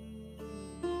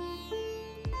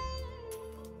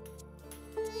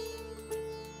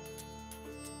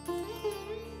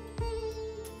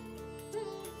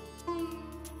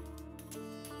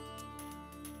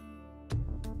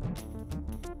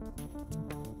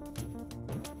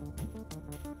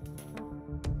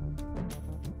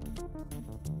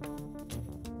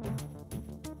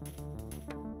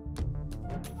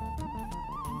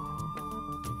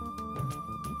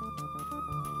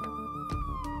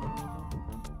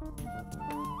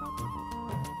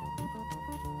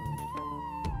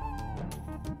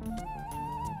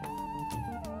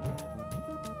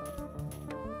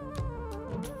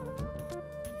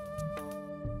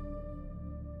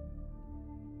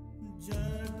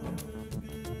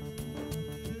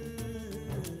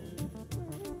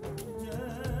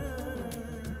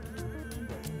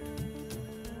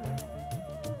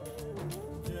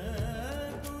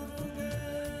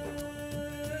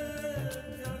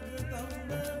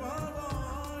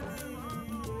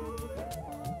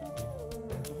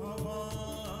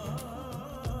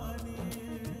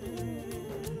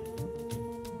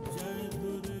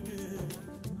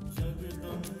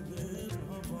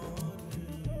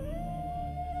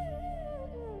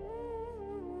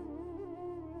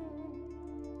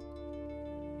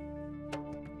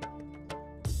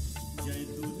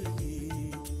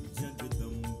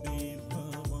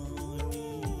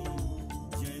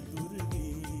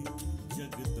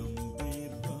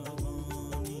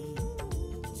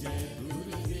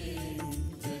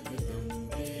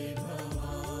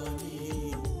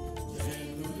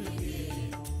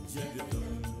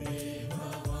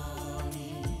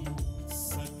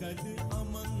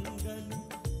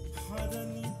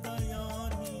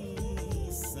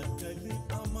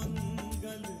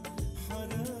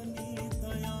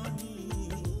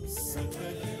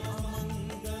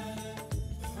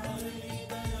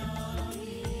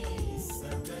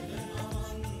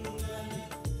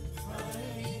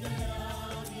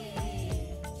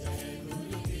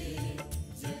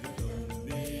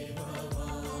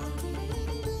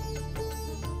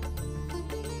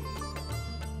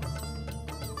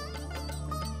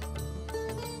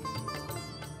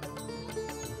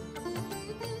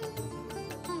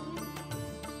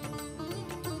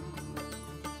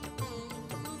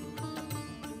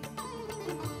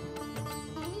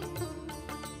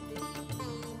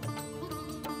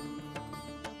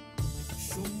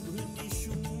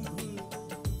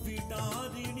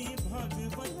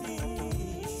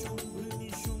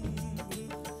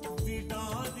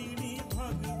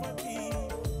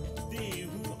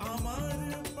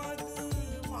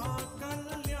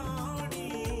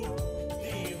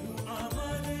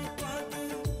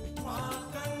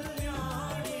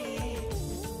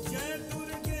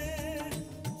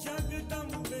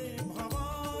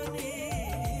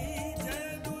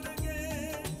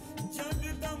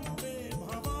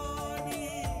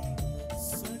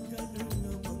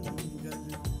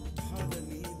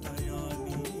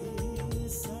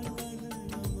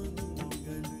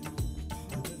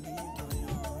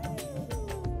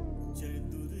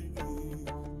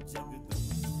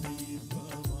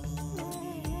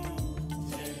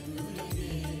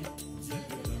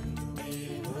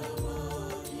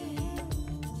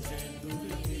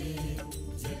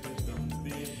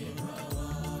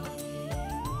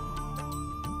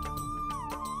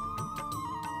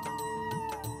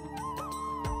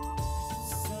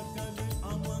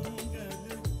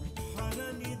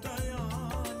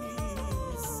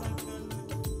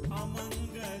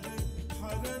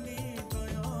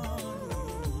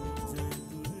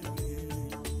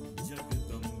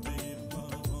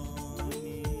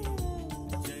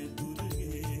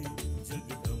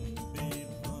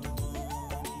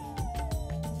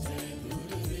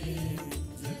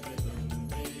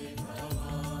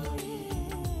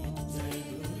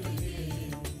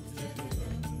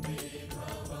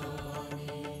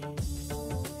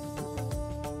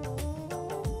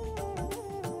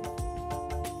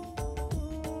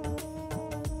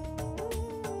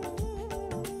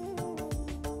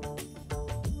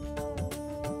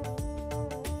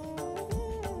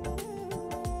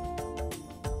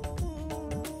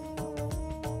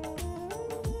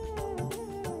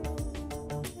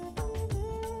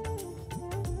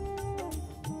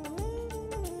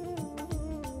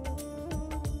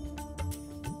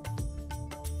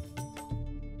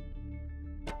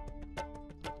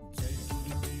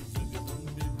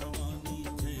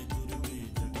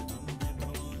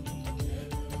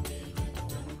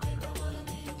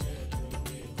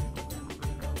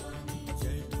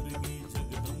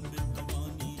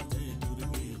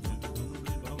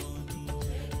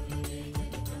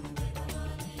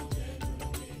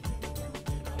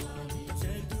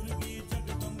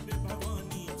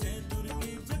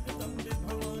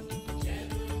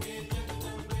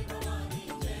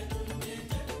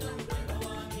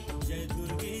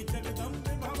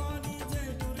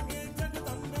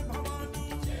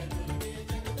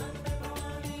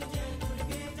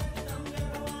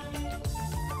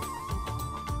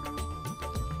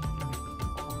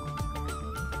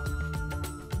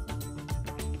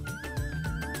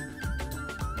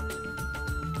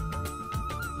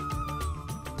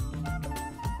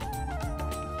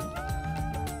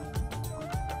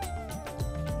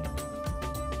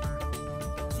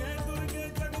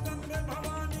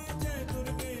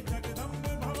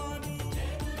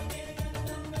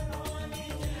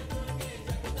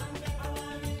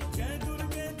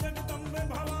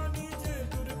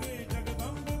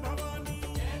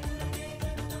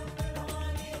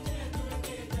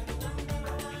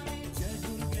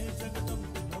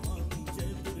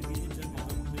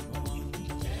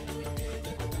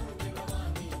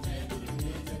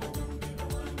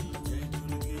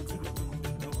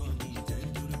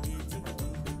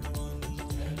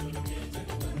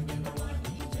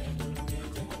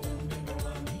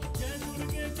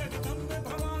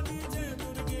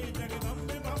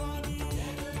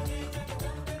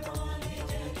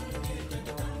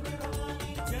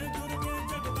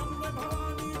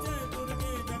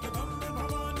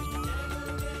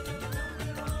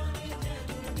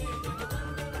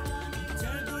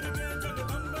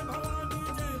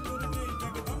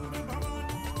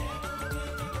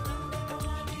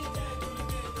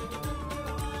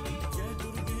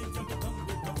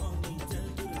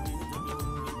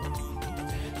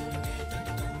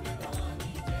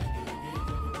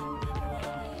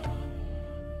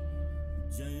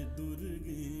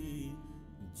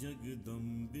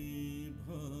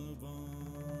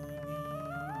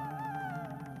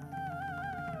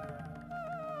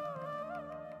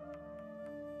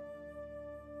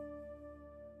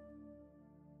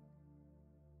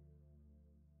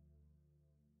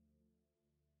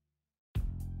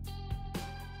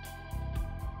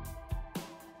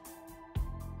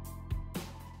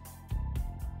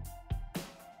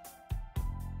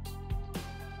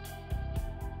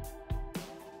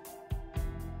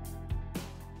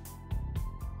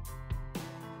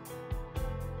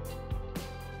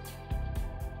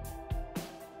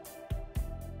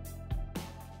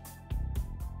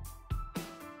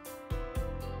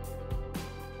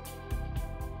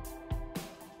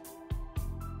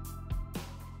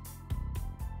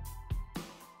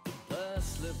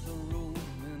left the room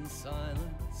in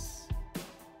silence.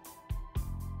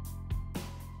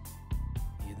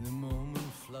 In the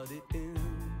moment flooded in.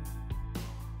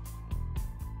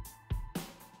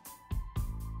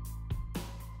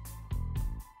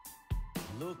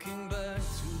 Looking back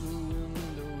to the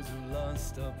windows of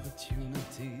lost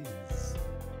opportunities,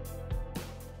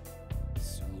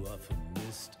 so often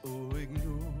missed or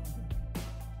ignored.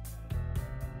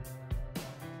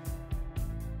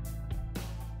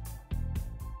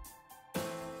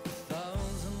 A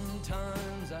thousand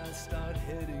times I start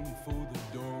heading for the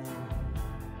dawn,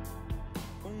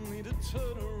 only to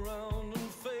turn around and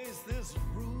face this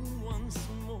room once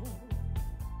more.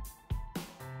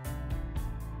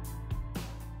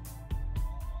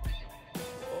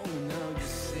 Oh, now you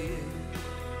see it.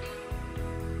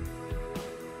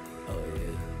 Oh,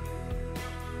 yeah.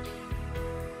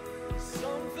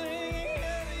 Something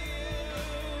in you.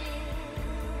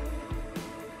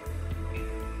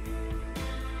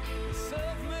 A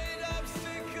self-made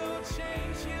obstacle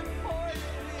changing point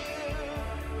of view.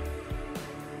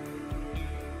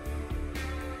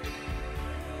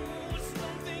 Oh,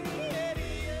 something in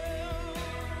you.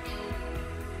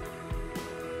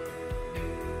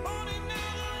 Only now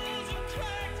the walls are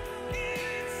cracked.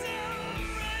 It's all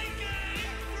breaking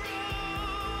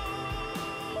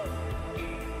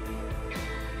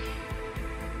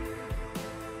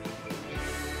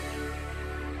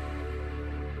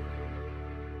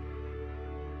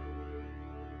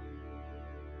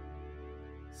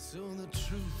So the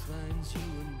truth finds you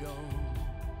and gone,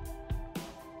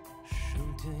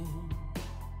 shooting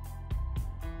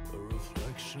a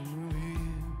reflection of you.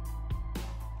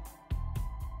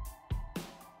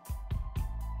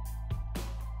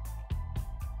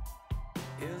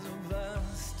 Is a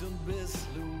vast abyss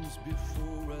looms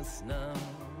before us now.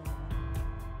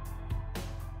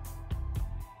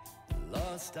 The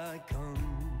lost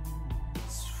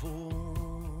icons fall.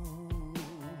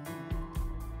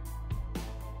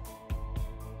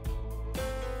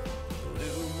 A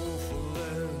little more for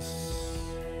less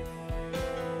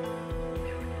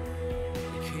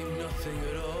became nothing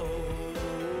at all.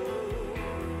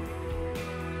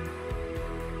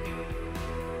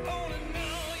 Only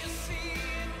now you see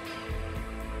it.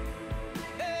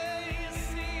 Hey, you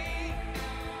see,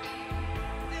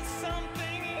 there's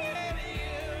something in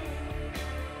you.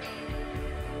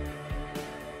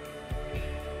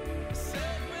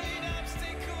 Self-made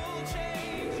obstacle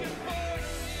change your point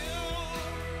of view.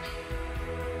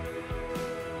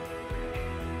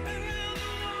 And now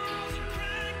the walls are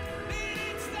cracked,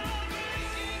 it's all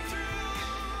breaking through.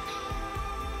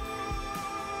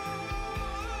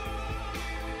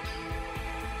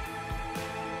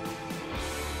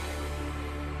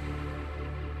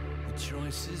 The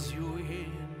choices you're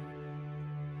in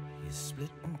is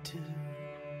split in two.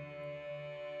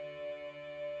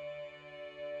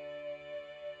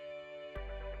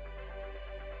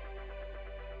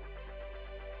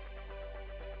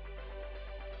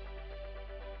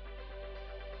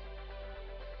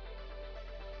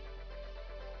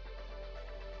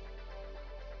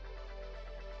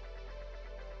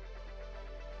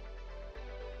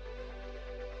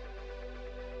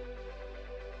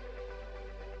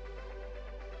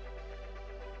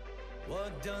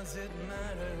 What does it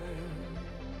matter?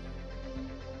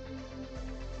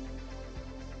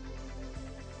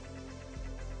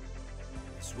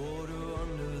 There's water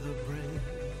under the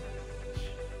bridge.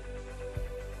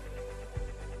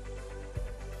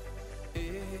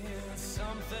 It's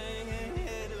something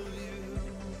ahead of you.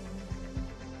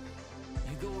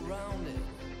 You go round it,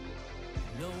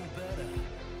 know better,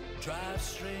 drive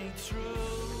straight through.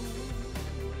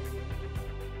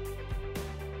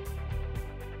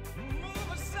 Move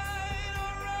aside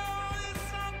or roll, there's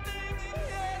something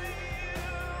ahead of you.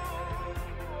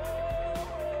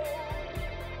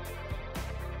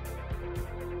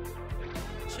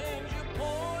 Change your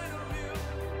point of view.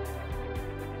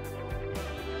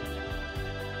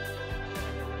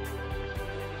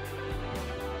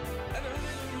 And a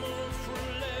little more for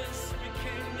less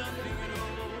became nothing at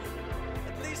all.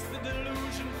 At least the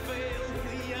delusion failed,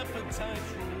 the appetite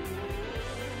ruled.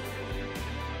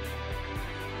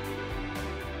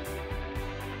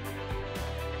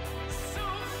 So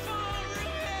far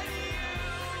ahead of you.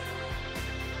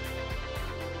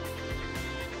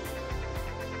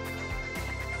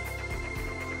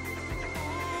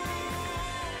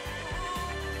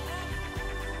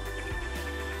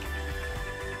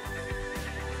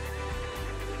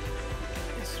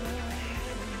 It's right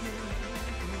ahead of you.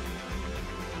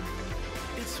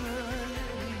 It's right ahead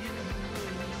of you.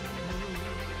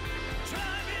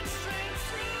 Driving straight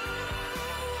through.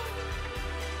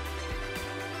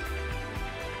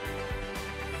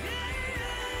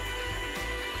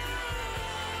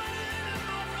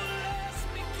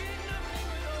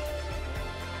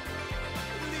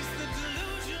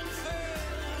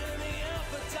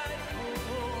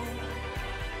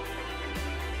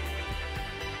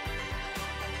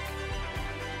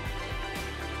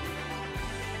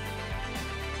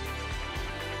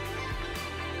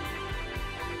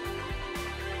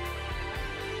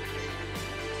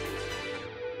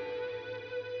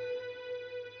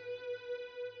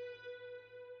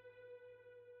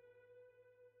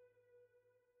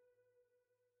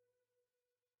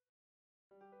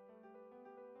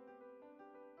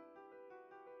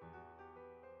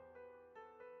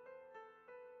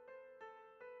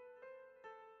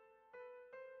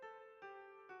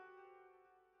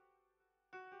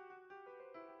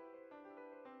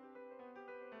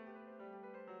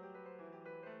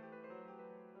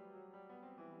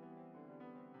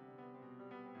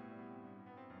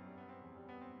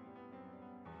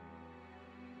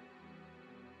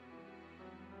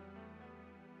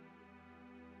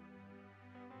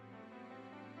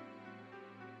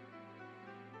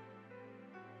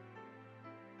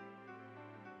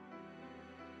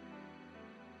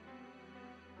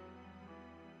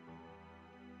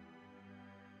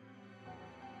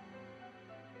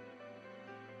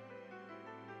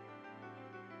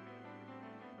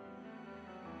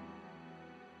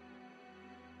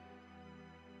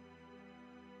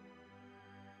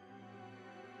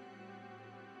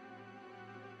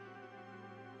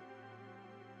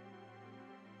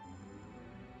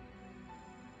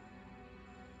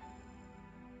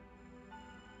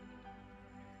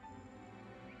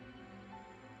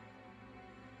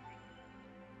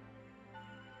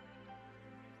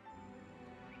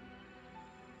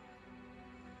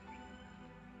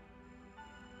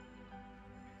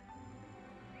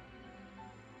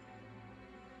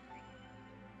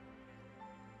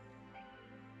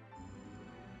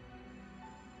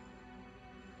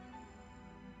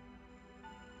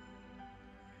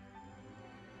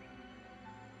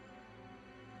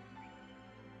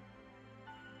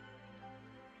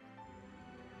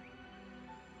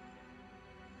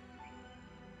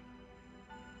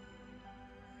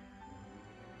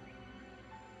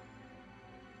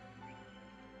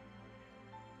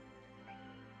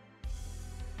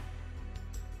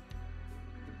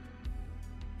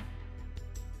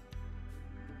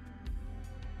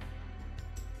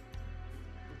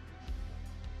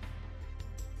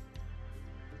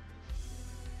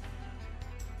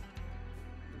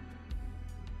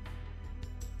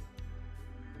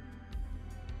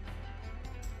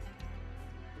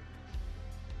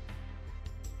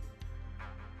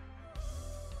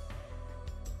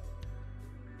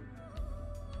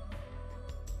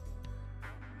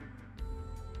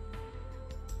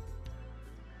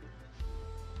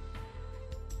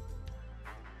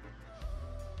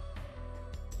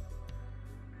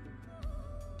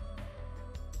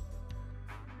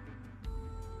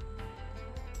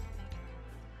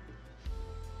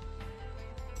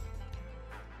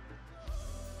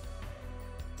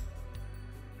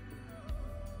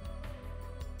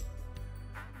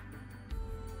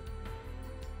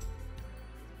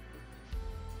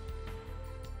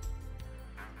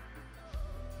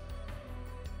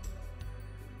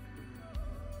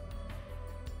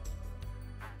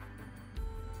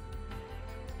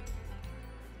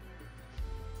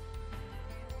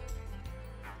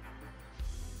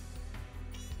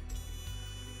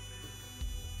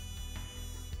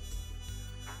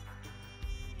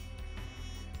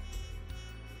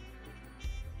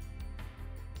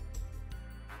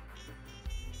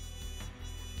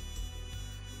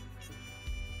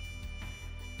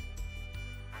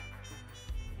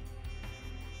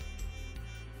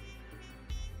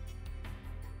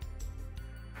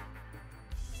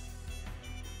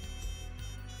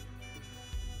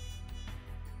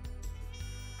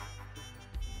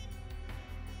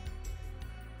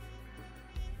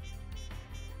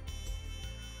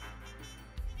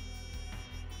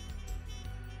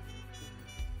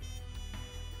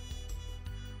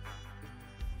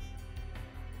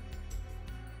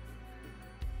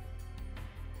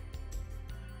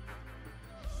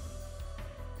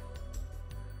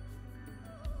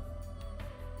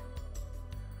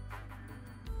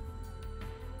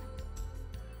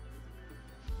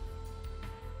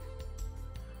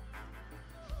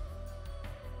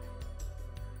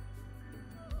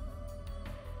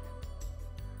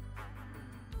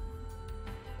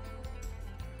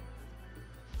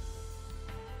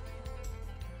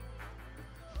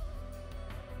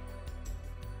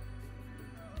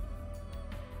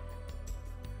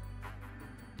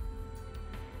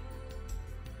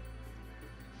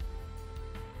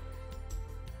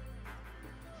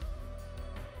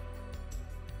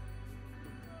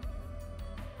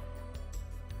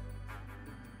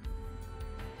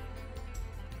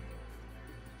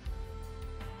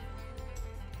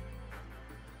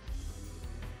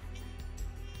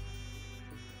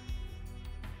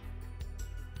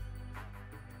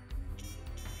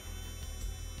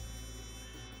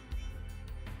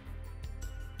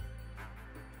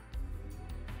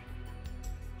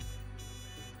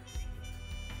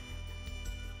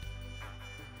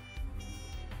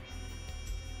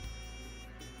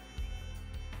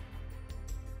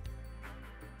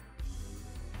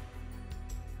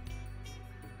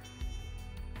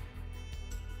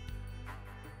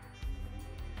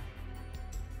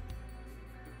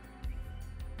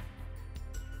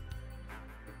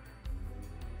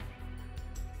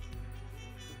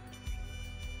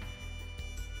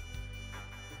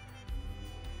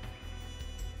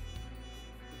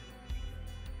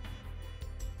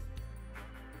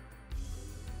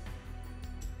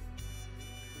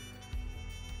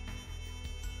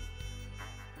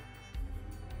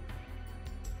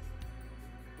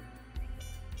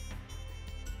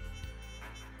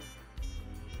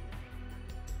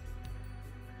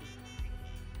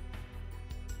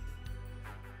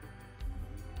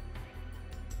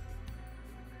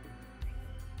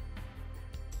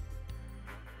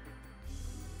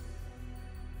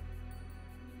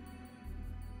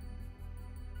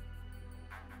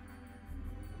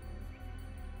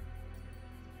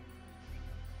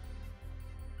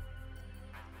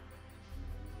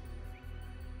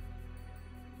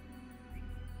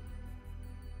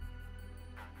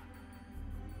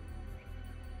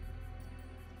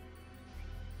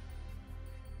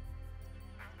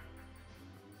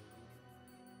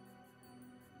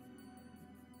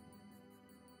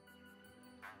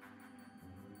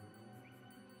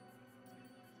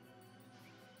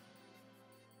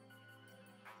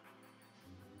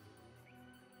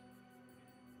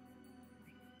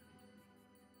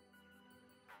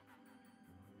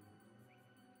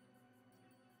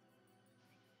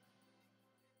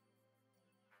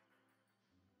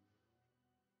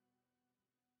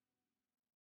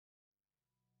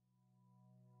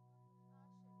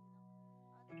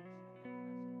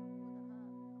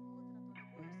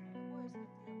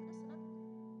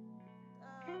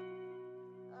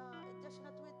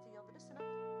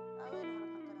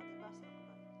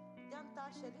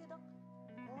 شديدة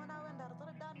وهنا وين دار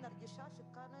طرد دار نرجي شاش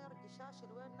كان يرجي شاش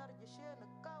وين نرجي شيء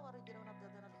نكاور رجل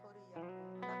ونبدأ الحورية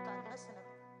نكال نسنب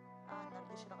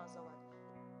نرجي شرغ زواج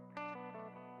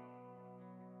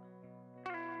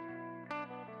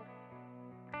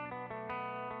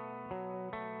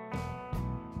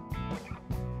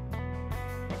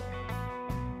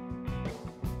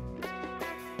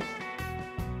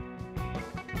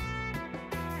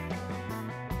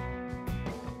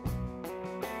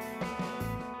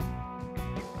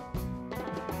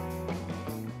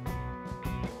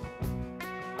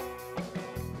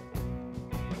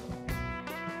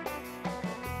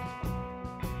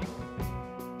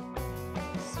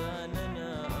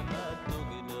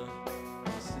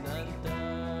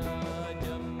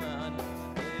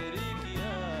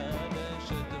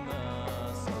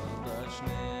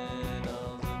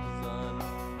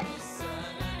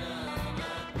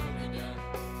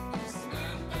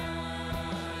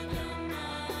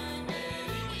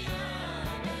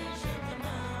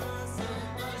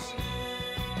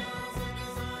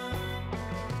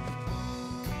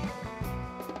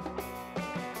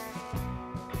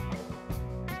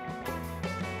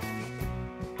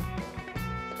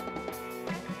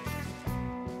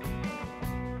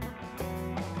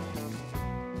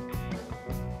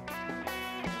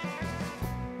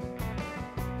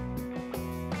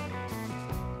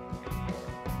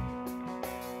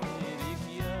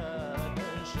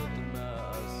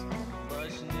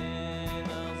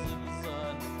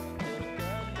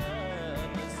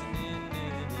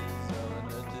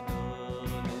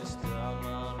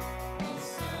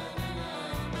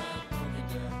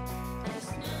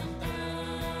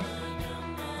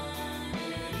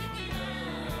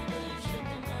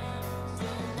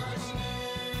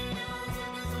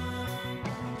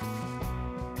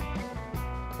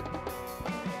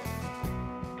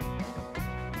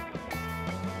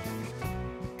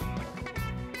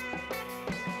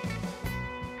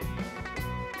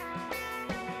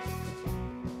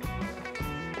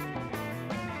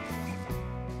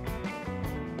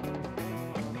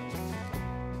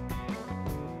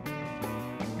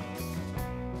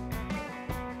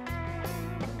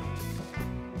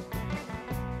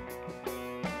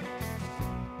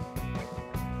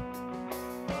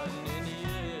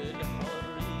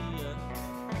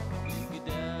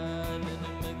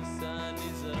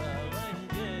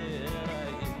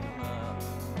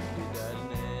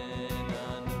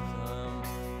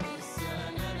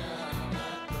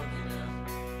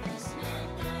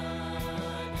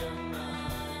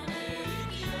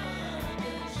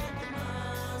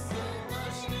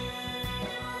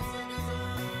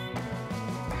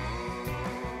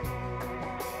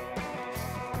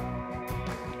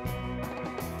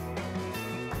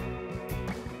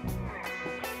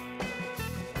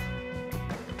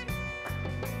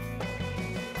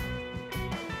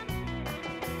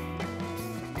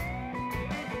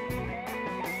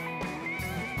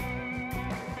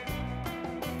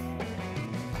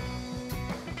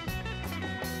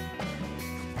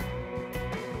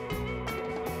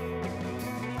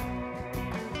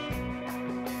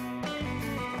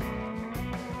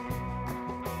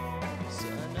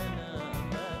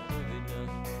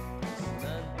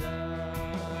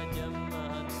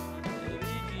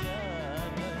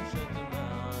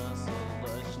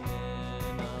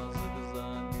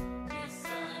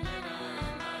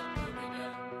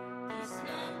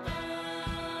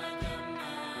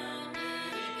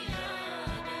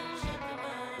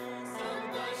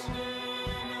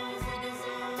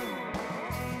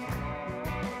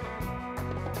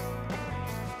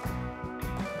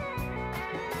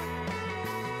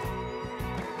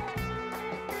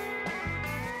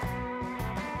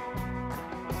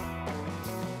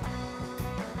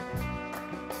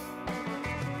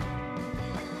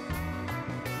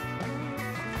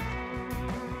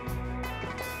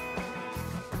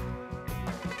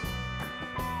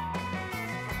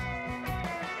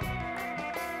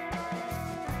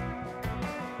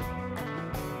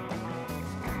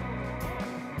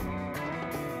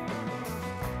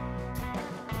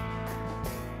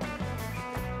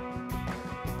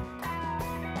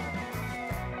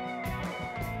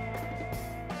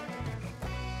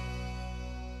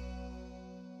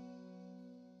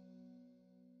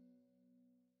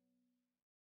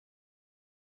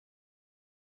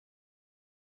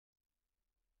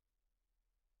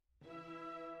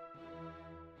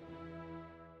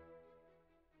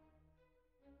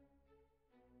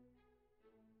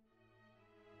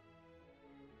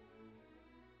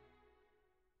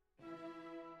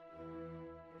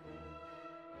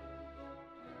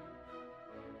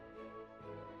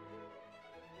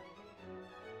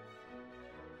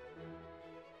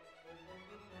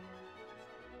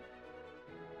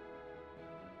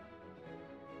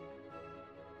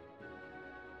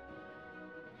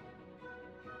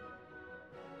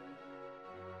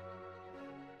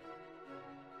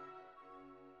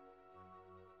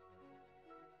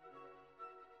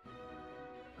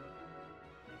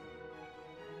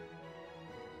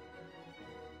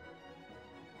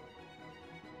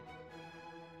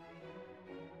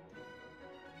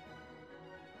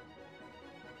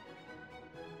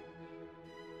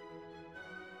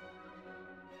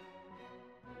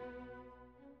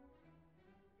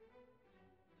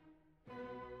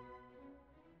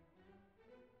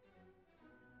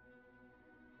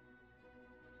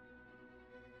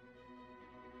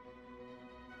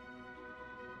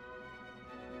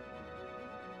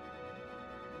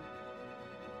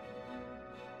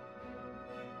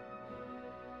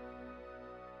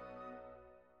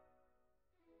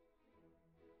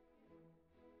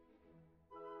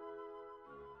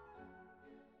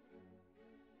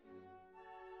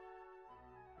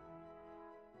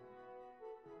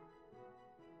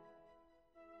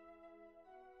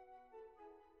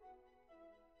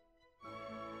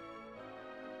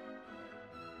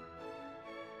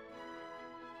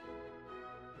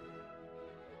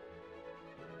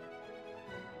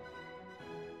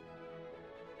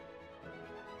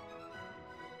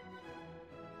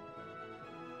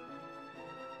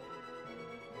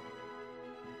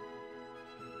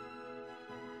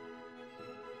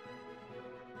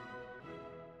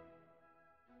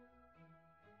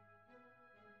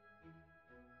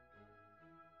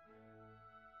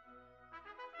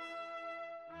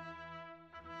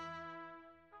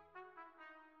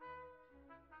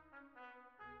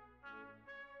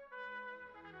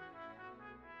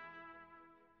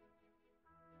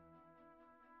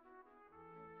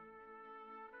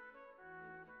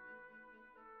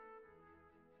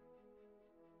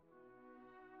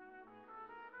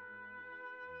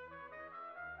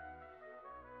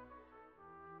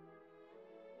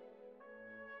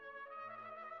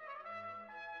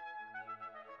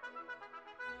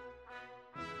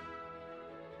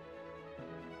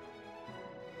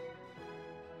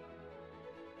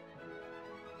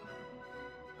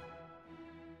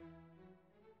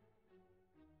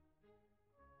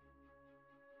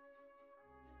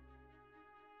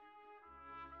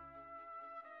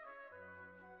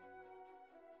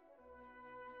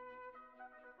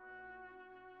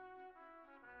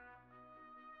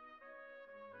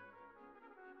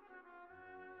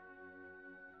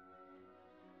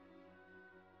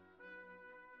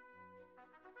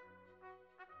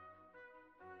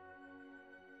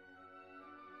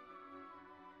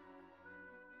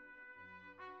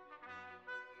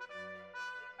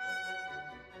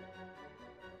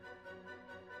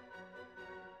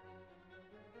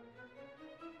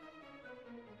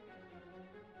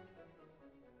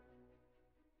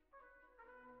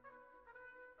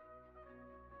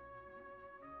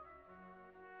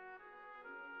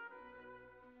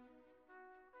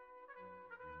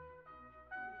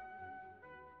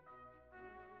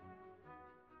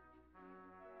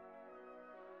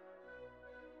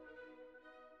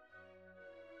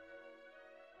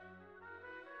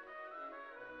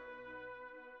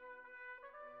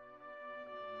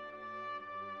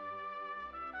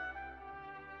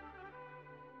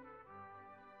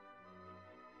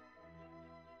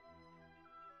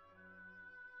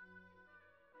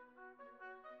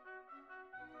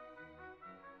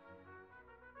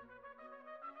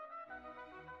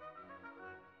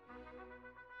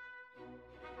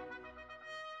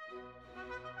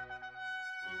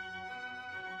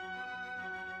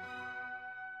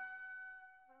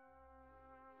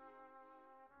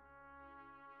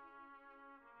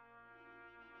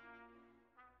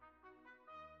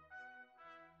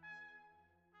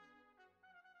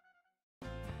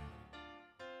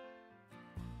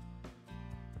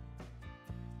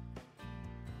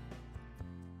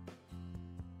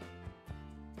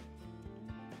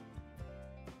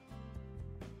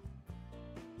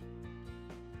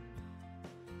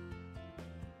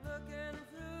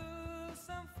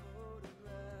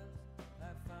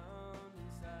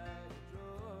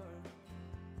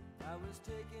was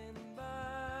taken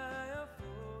by a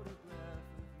photograph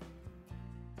of you.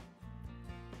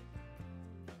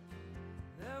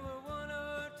 There were one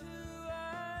or two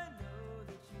I know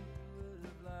that you would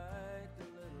have liked a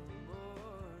little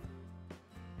more,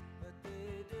 but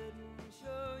they didn't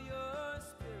show your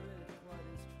spirit quite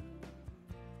as true.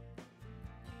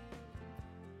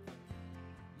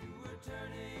 You were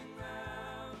turning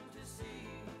round to see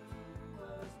who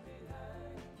was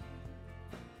behind you,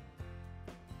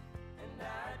 and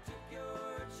I took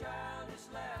your childish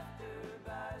laughter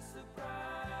by surprise.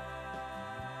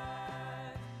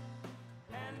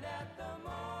 And at the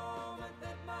moment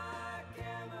that my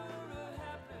camera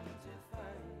happened to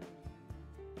find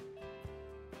you,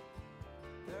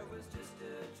 there was just a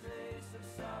trace of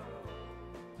sorrow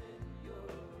in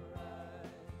your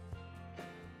eyes.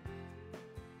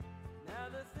 Now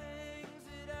the things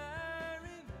that I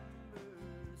remember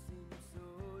seem so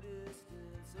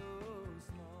distant, so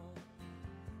small,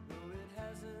 though it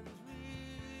hasn't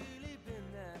really been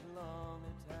that long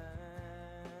a time.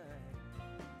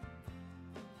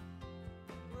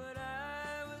 What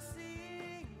I was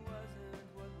seeing wasn't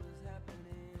what was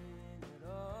happening at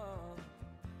all,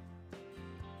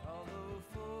 although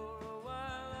for a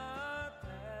while our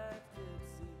path did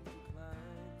seem to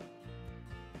climb.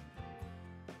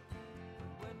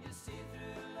 When you see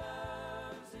through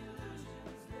love's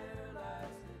illusions, there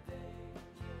lies the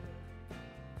danger,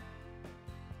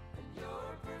 and your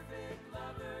perfect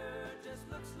lover just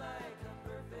looks like a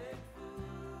perfect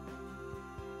fool.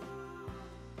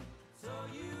 So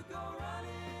you go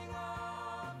running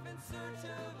off in search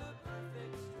of a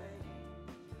perfect stranger,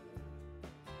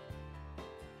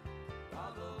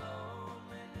 while the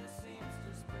loneliness seems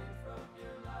to spring from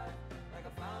your life like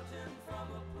a fountain from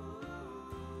a pool.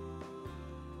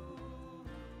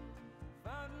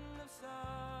 Fountain of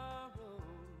sorrow,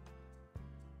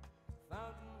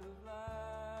 fountain of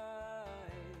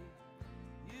life.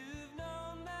 You've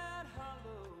known that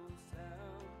hollow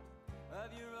sound of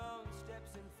your own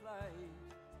steps in flight.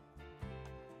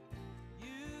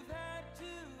 You've had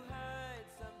to hide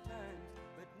sometimes,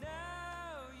 but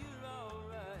now you're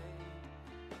alright.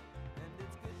 And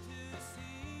it's good to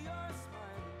see your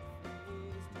smiling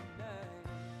face tonight.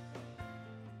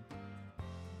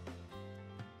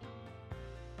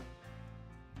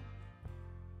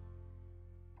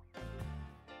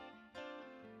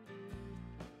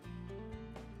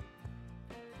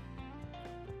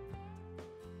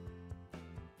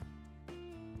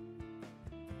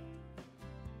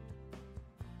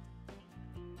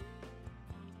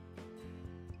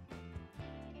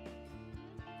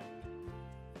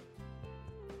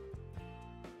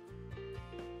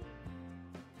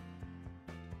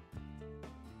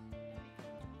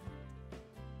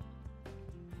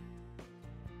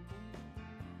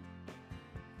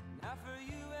 Now for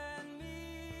you and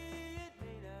me, it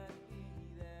may not be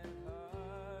that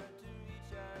hard to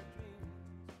reach our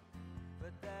dreams,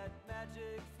 but that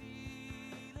magic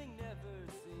feeling never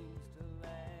seems to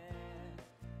last.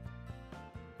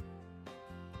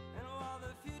 And while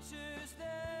the future's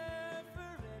there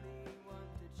for anyone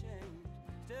to change,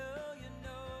 still you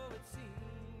know it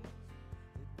seems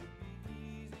it would be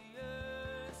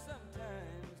easier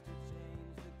sometimes to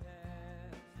change the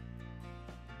past.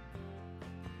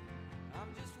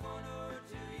 I'm just 1 or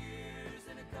 2 years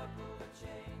and a couple of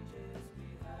changes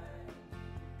behind.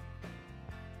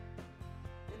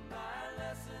 In my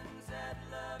lessons at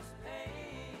love's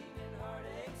pain and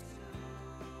heartaches too,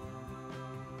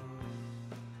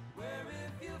 where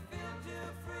if you feel too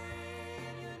free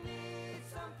and you need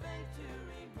something to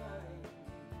remind you,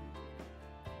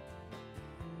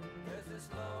 there's this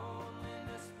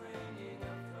loneliness springing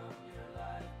up from your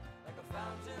life like a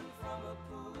fountain from a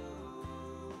pool.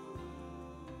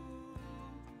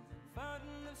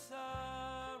 Fountain of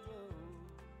sorrow,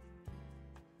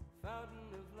 fountain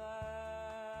of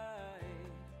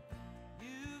light.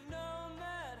 You've known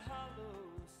that hollow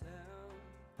sound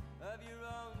of your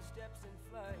own steps in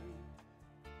flight.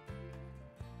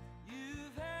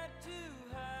 You've had to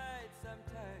hide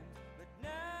sometimes, but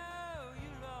now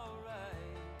you're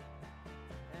alright.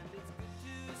 And it's good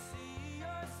to see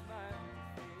your smiling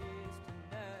face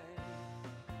tonight.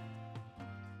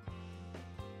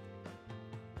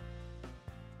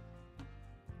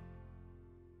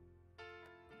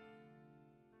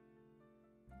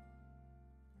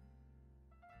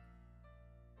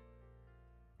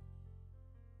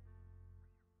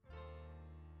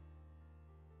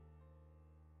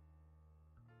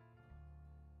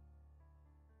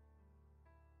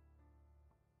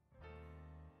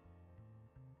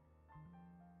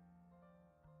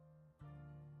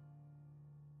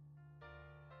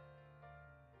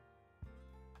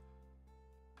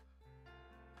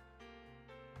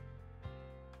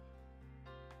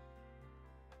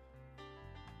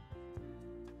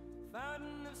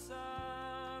 fountain of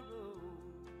sorrow,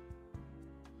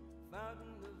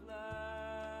 fountain of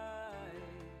light.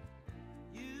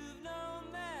 You've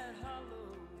known that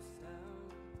hollow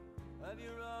sound of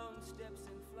your own steps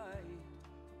in flight.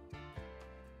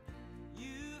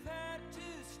 You've had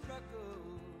to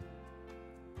struggle,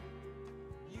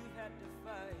 you've had to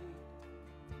fight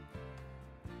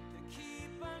to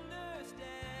keep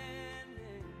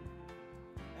understanding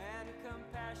and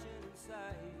compassion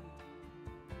inside.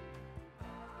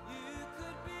 You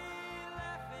could be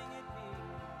laughing at me,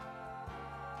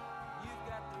 you've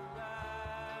got the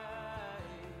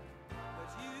right, but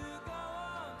you go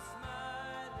on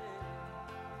smiling,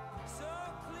 so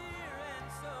clear and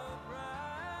so bright.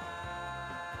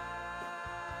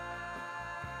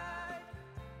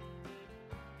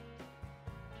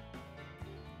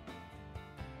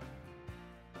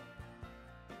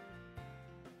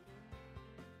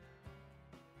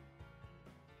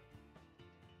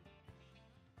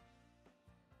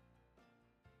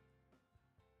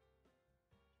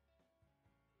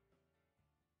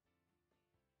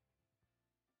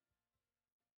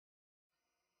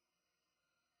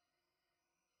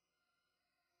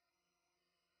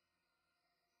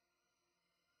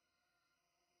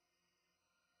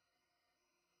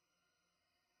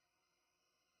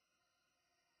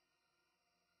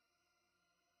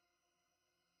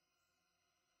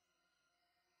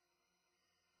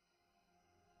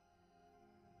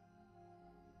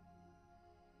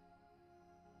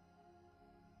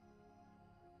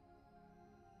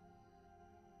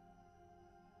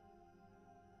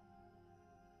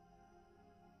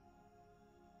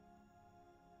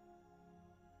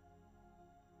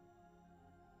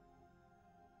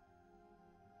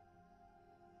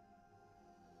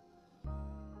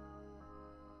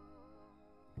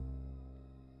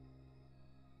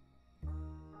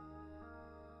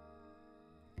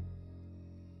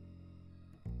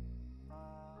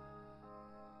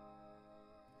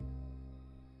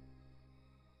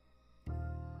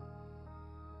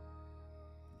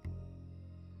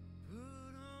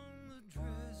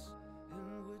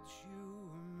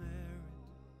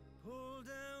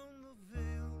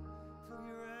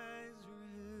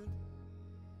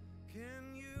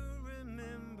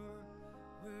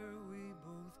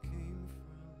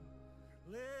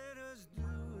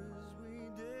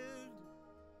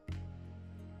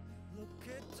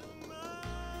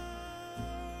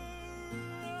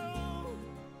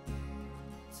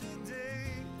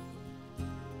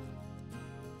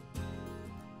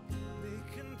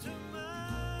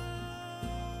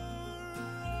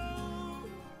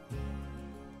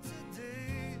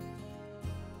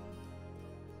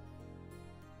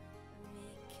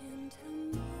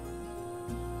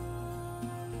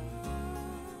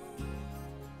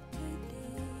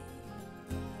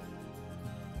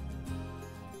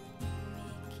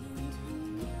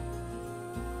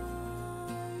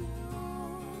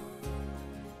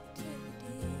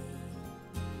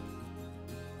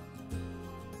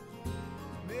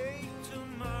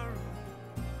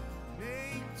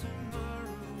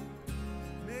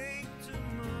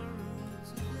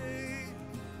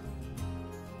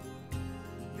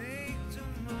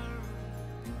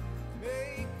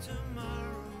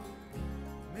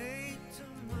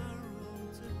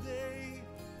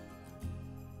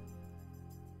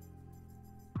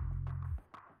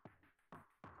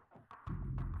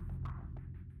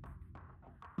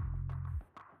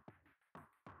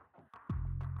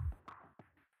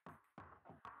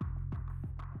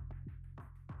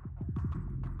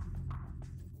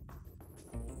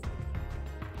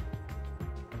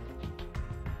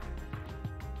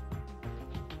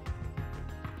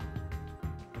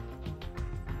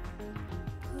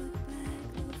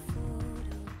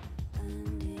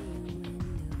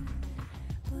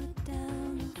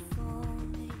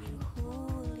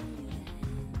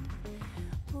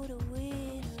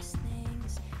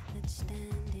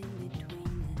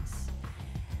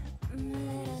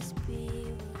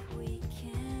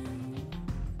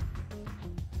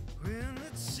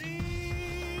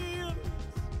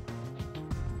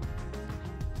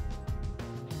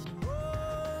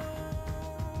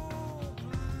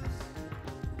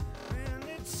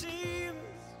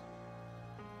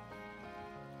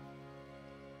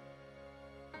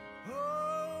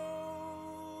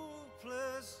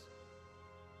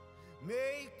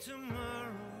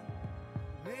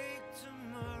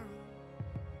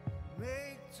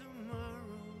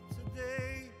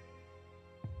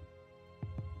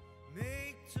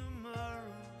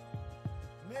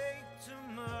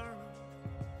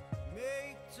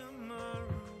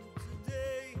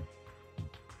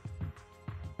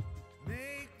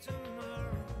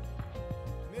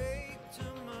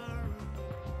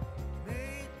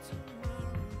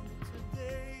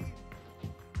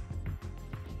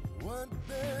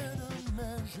 better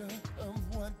measure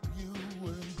of what you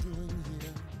were doing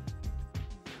here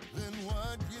than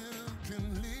what you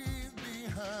can leave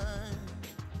behind.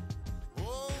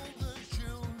 All the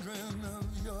children of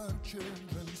your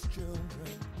children's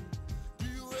children, do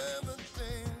you ever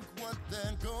think what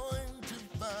they're going to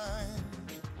find?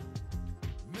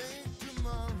 Make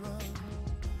tomorrow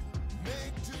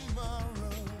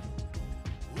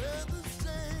where the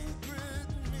sacred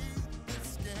meet the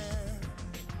scared.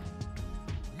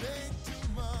 Make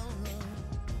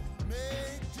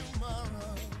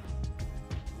tomorrow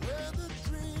where the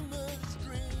dreamers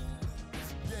dream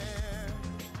is dare.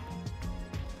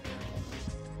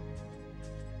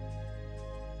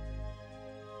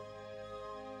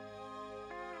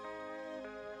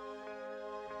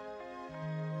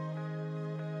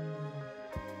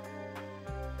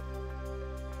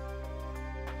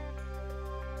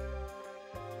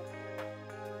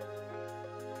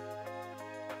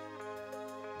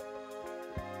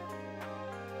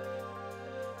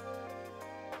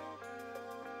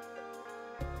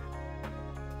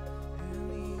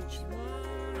 And each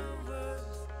one of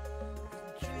us,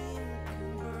 a dream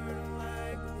can burn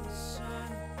like the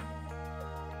sun.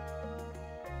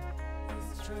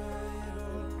 Let's try it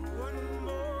all one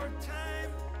more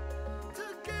time to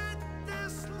get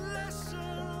this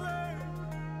lesson learned.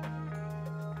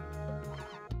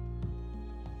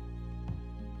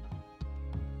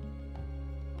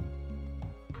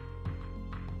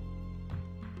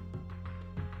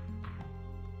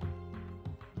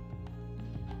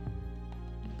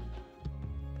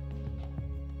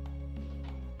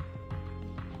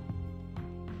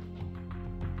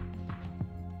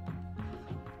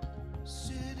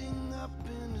 Sitting up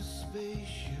in a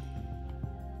spaceship,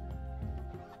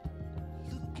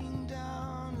 looking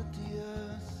down at the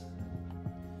earth,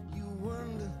 you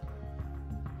wonder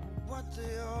what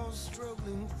they all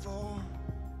struggling for.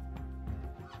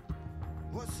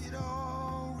 What's it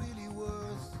all really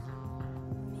worth?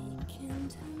 Making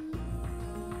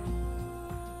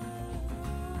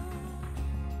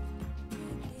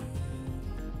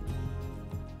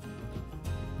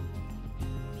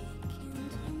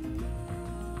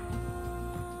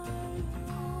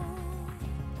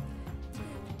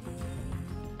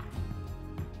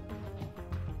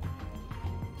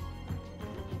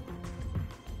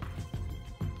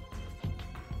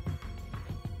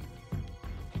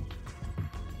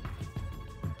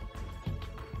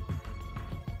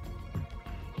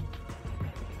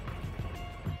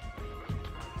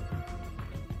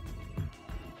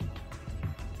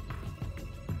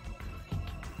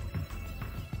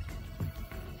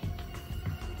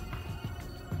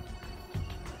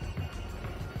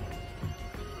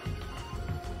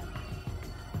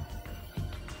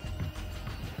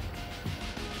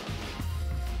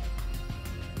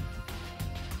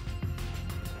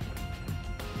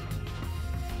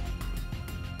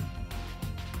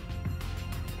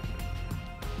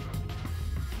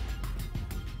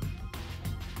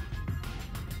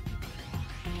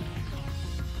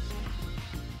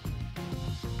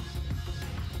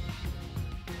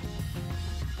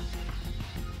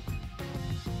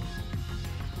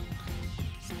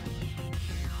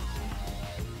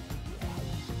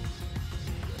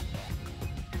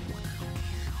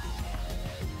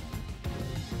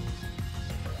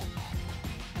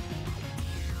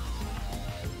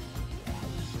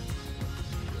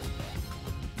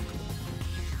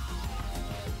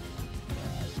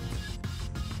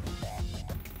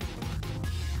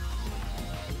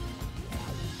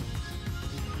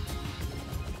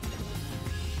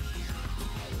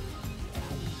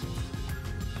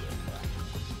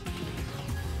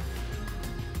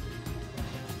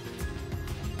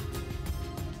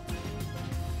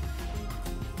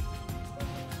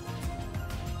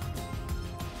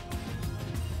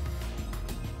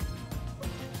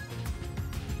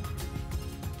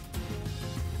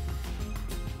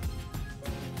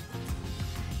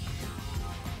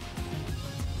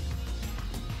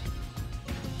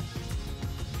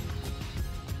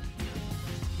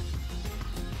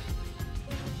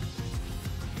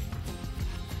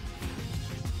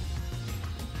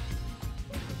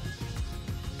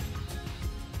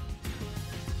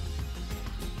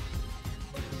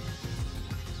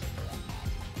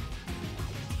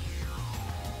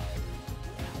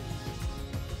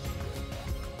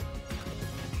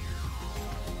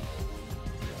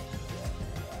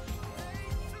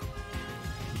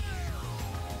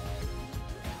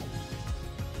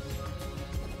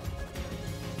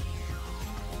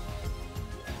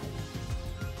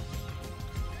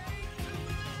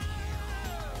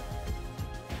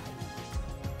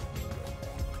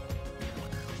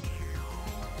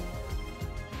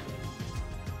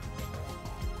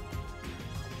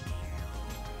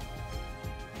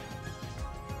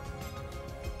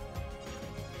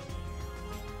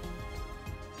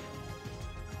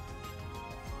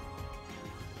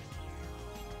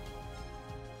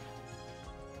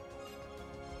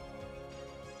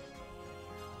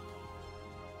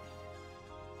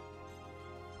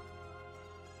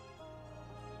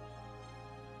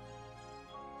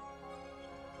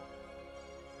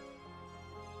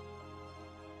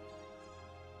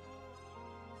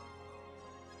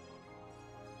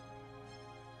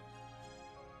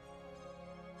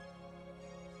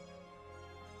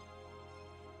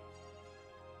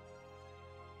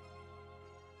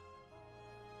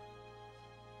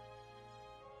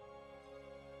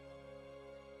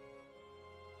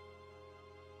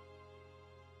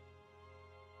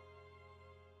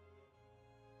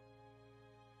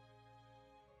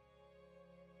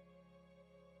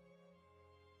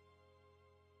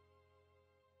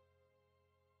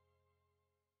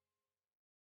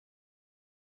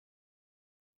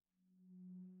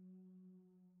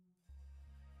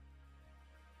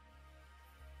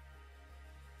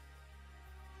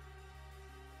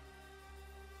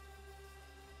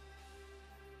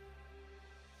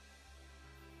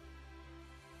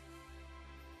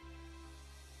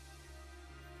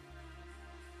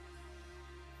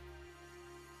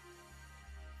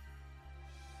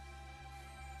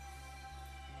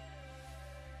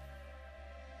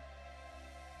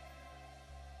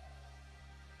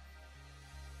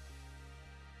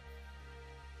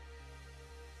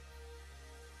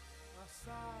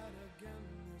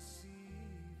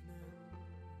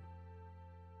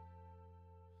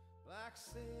black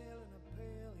sail in a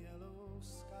pale yellow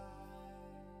sky.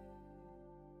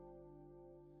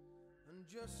 And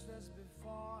just as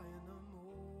before, in a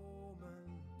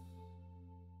moment,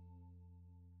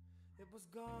 it was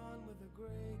gone with the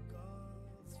gray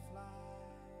gulls fly.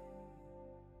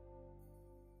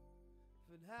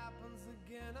 If it happens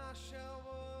again, I shall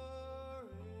worry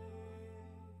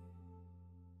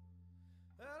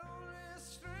that only a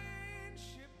strange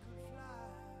ship could fly.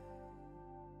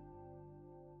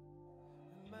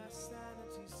 And my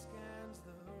sanity scans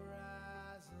the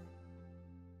horizon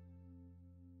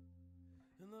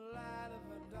in the light of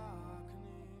a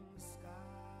darkening sky.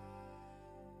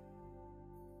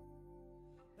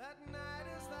 That night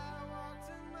as I walked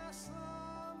in my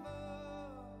slumber,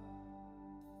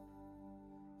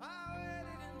 I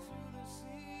waded into the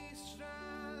sea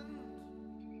strand,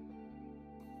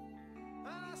 and I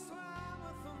swam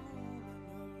with the moon and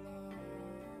her love,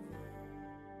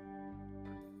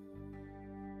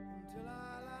 until I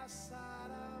lost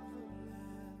sight of the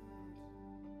land.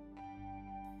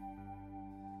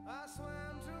 I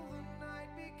swam till the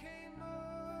night became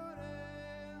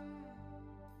morning,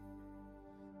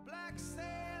 black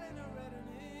sail in a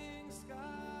reddening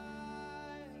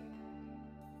sky.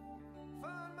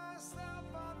 Found myself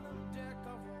on the deck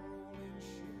of a rolling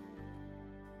ship,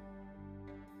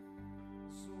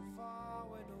 so far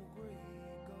where no gray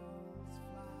gulls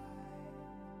fly.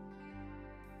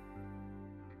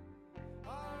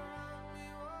 All around me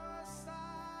was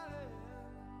silence,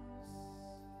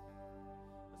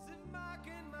 as if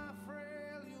mocking my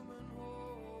frail human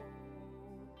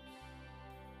hopes,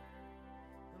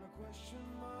 and a question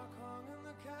mark hung in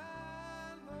the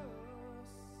canvas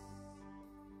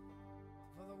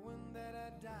for the wind that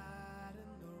had died in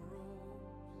the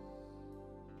ropes.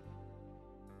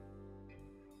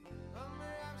 I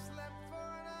may have slept for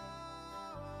an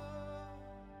hour,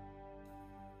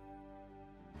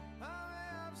 I may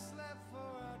have slept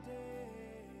for a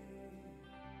day,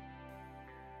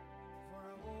 for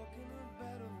I woke in a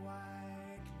bed of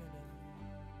white linen,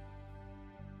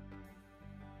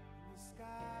 and the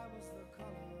sky was the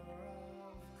color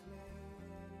of clay.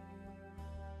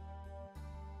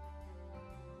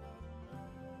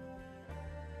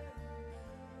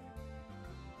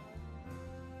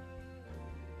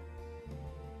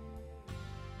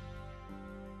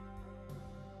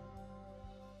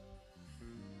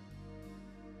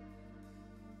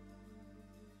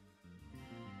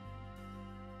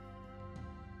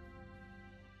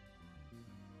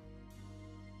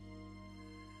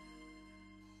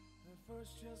 At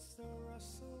first just the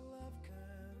rustle of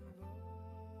canvas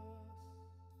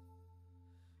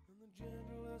and the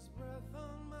gentlest breath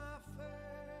on my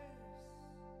face,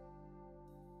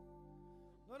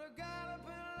 but a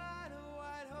galloping line of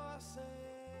white horses,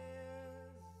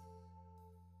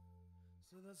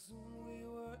 so that soon we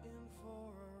were in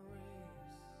for a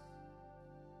race.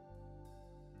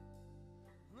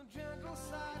 And the gentle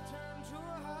side turned to a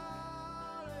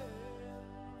howling,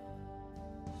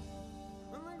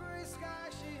 and the gray sky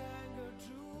she angered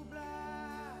to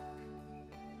black,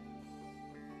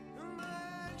 and my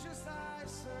anxious eyes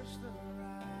searched the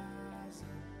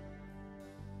horizon,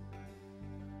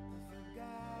 with the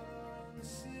gathering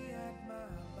sea at my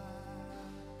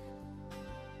back.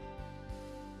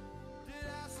 Did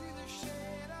I see the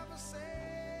shade of a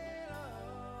sailor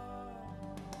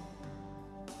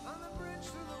on the bridge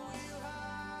to the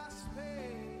wheelhouse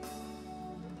pane?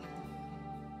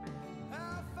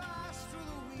 How fast through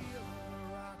the wheel of a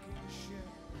rocking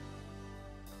ship,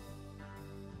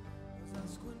 as I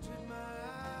squinted my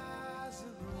eyes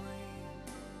in the rain,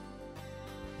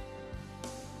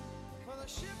 for the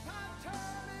ship had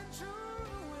turned into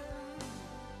the wind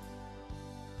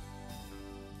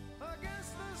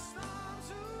against the storms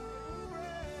who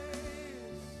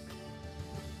race,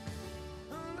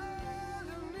 and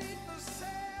underneath the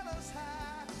sailor's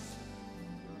hat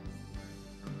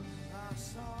I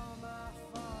saw my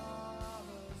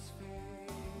father's face.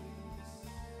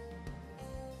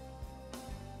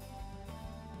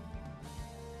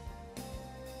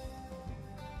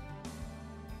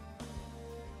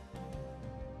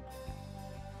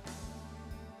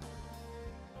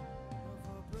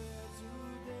 For bread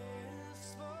today is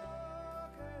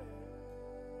spoken,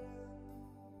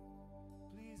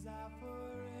 please offer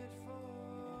it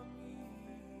for me.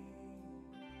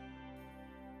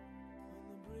 When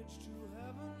the bridge to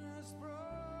heaven is broken,